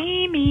down and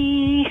see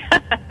me.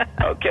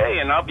 Okay,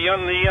 and I'll be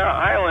on the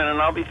island,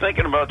 and I'll be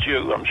thinking about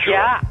you, I'm sure.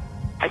 Yeah,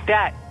 I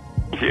bet.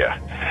 Yeah.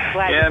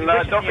 Glad and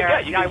don't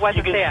forget, I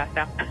wasn't there.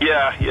 No.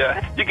 Yeah.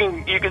 You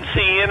can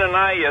see Ann and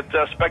I at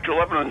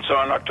Spectral Evidence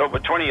on October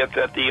 20th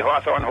at the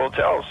Hawthorne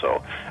Hotel.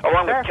 So,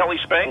 along with Kelly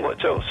Spangler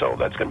too. So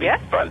that's going to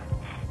be fun.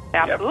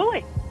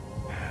 Absolutely. Yep.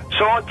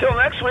 So until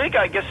next week,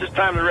 I guess it's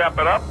time to wrap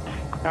it up.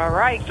 All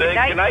right. Good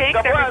night. Thanks,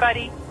 God bless.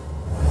 everybody.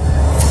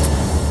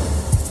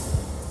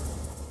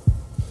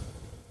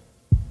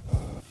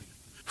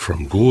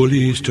 From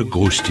goalies to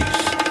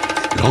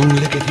ghosties,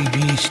 long-leggedy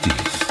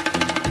beasties,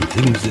 and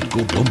things that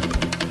go bump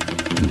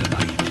in the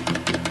night.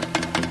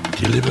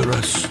 Deliver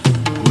us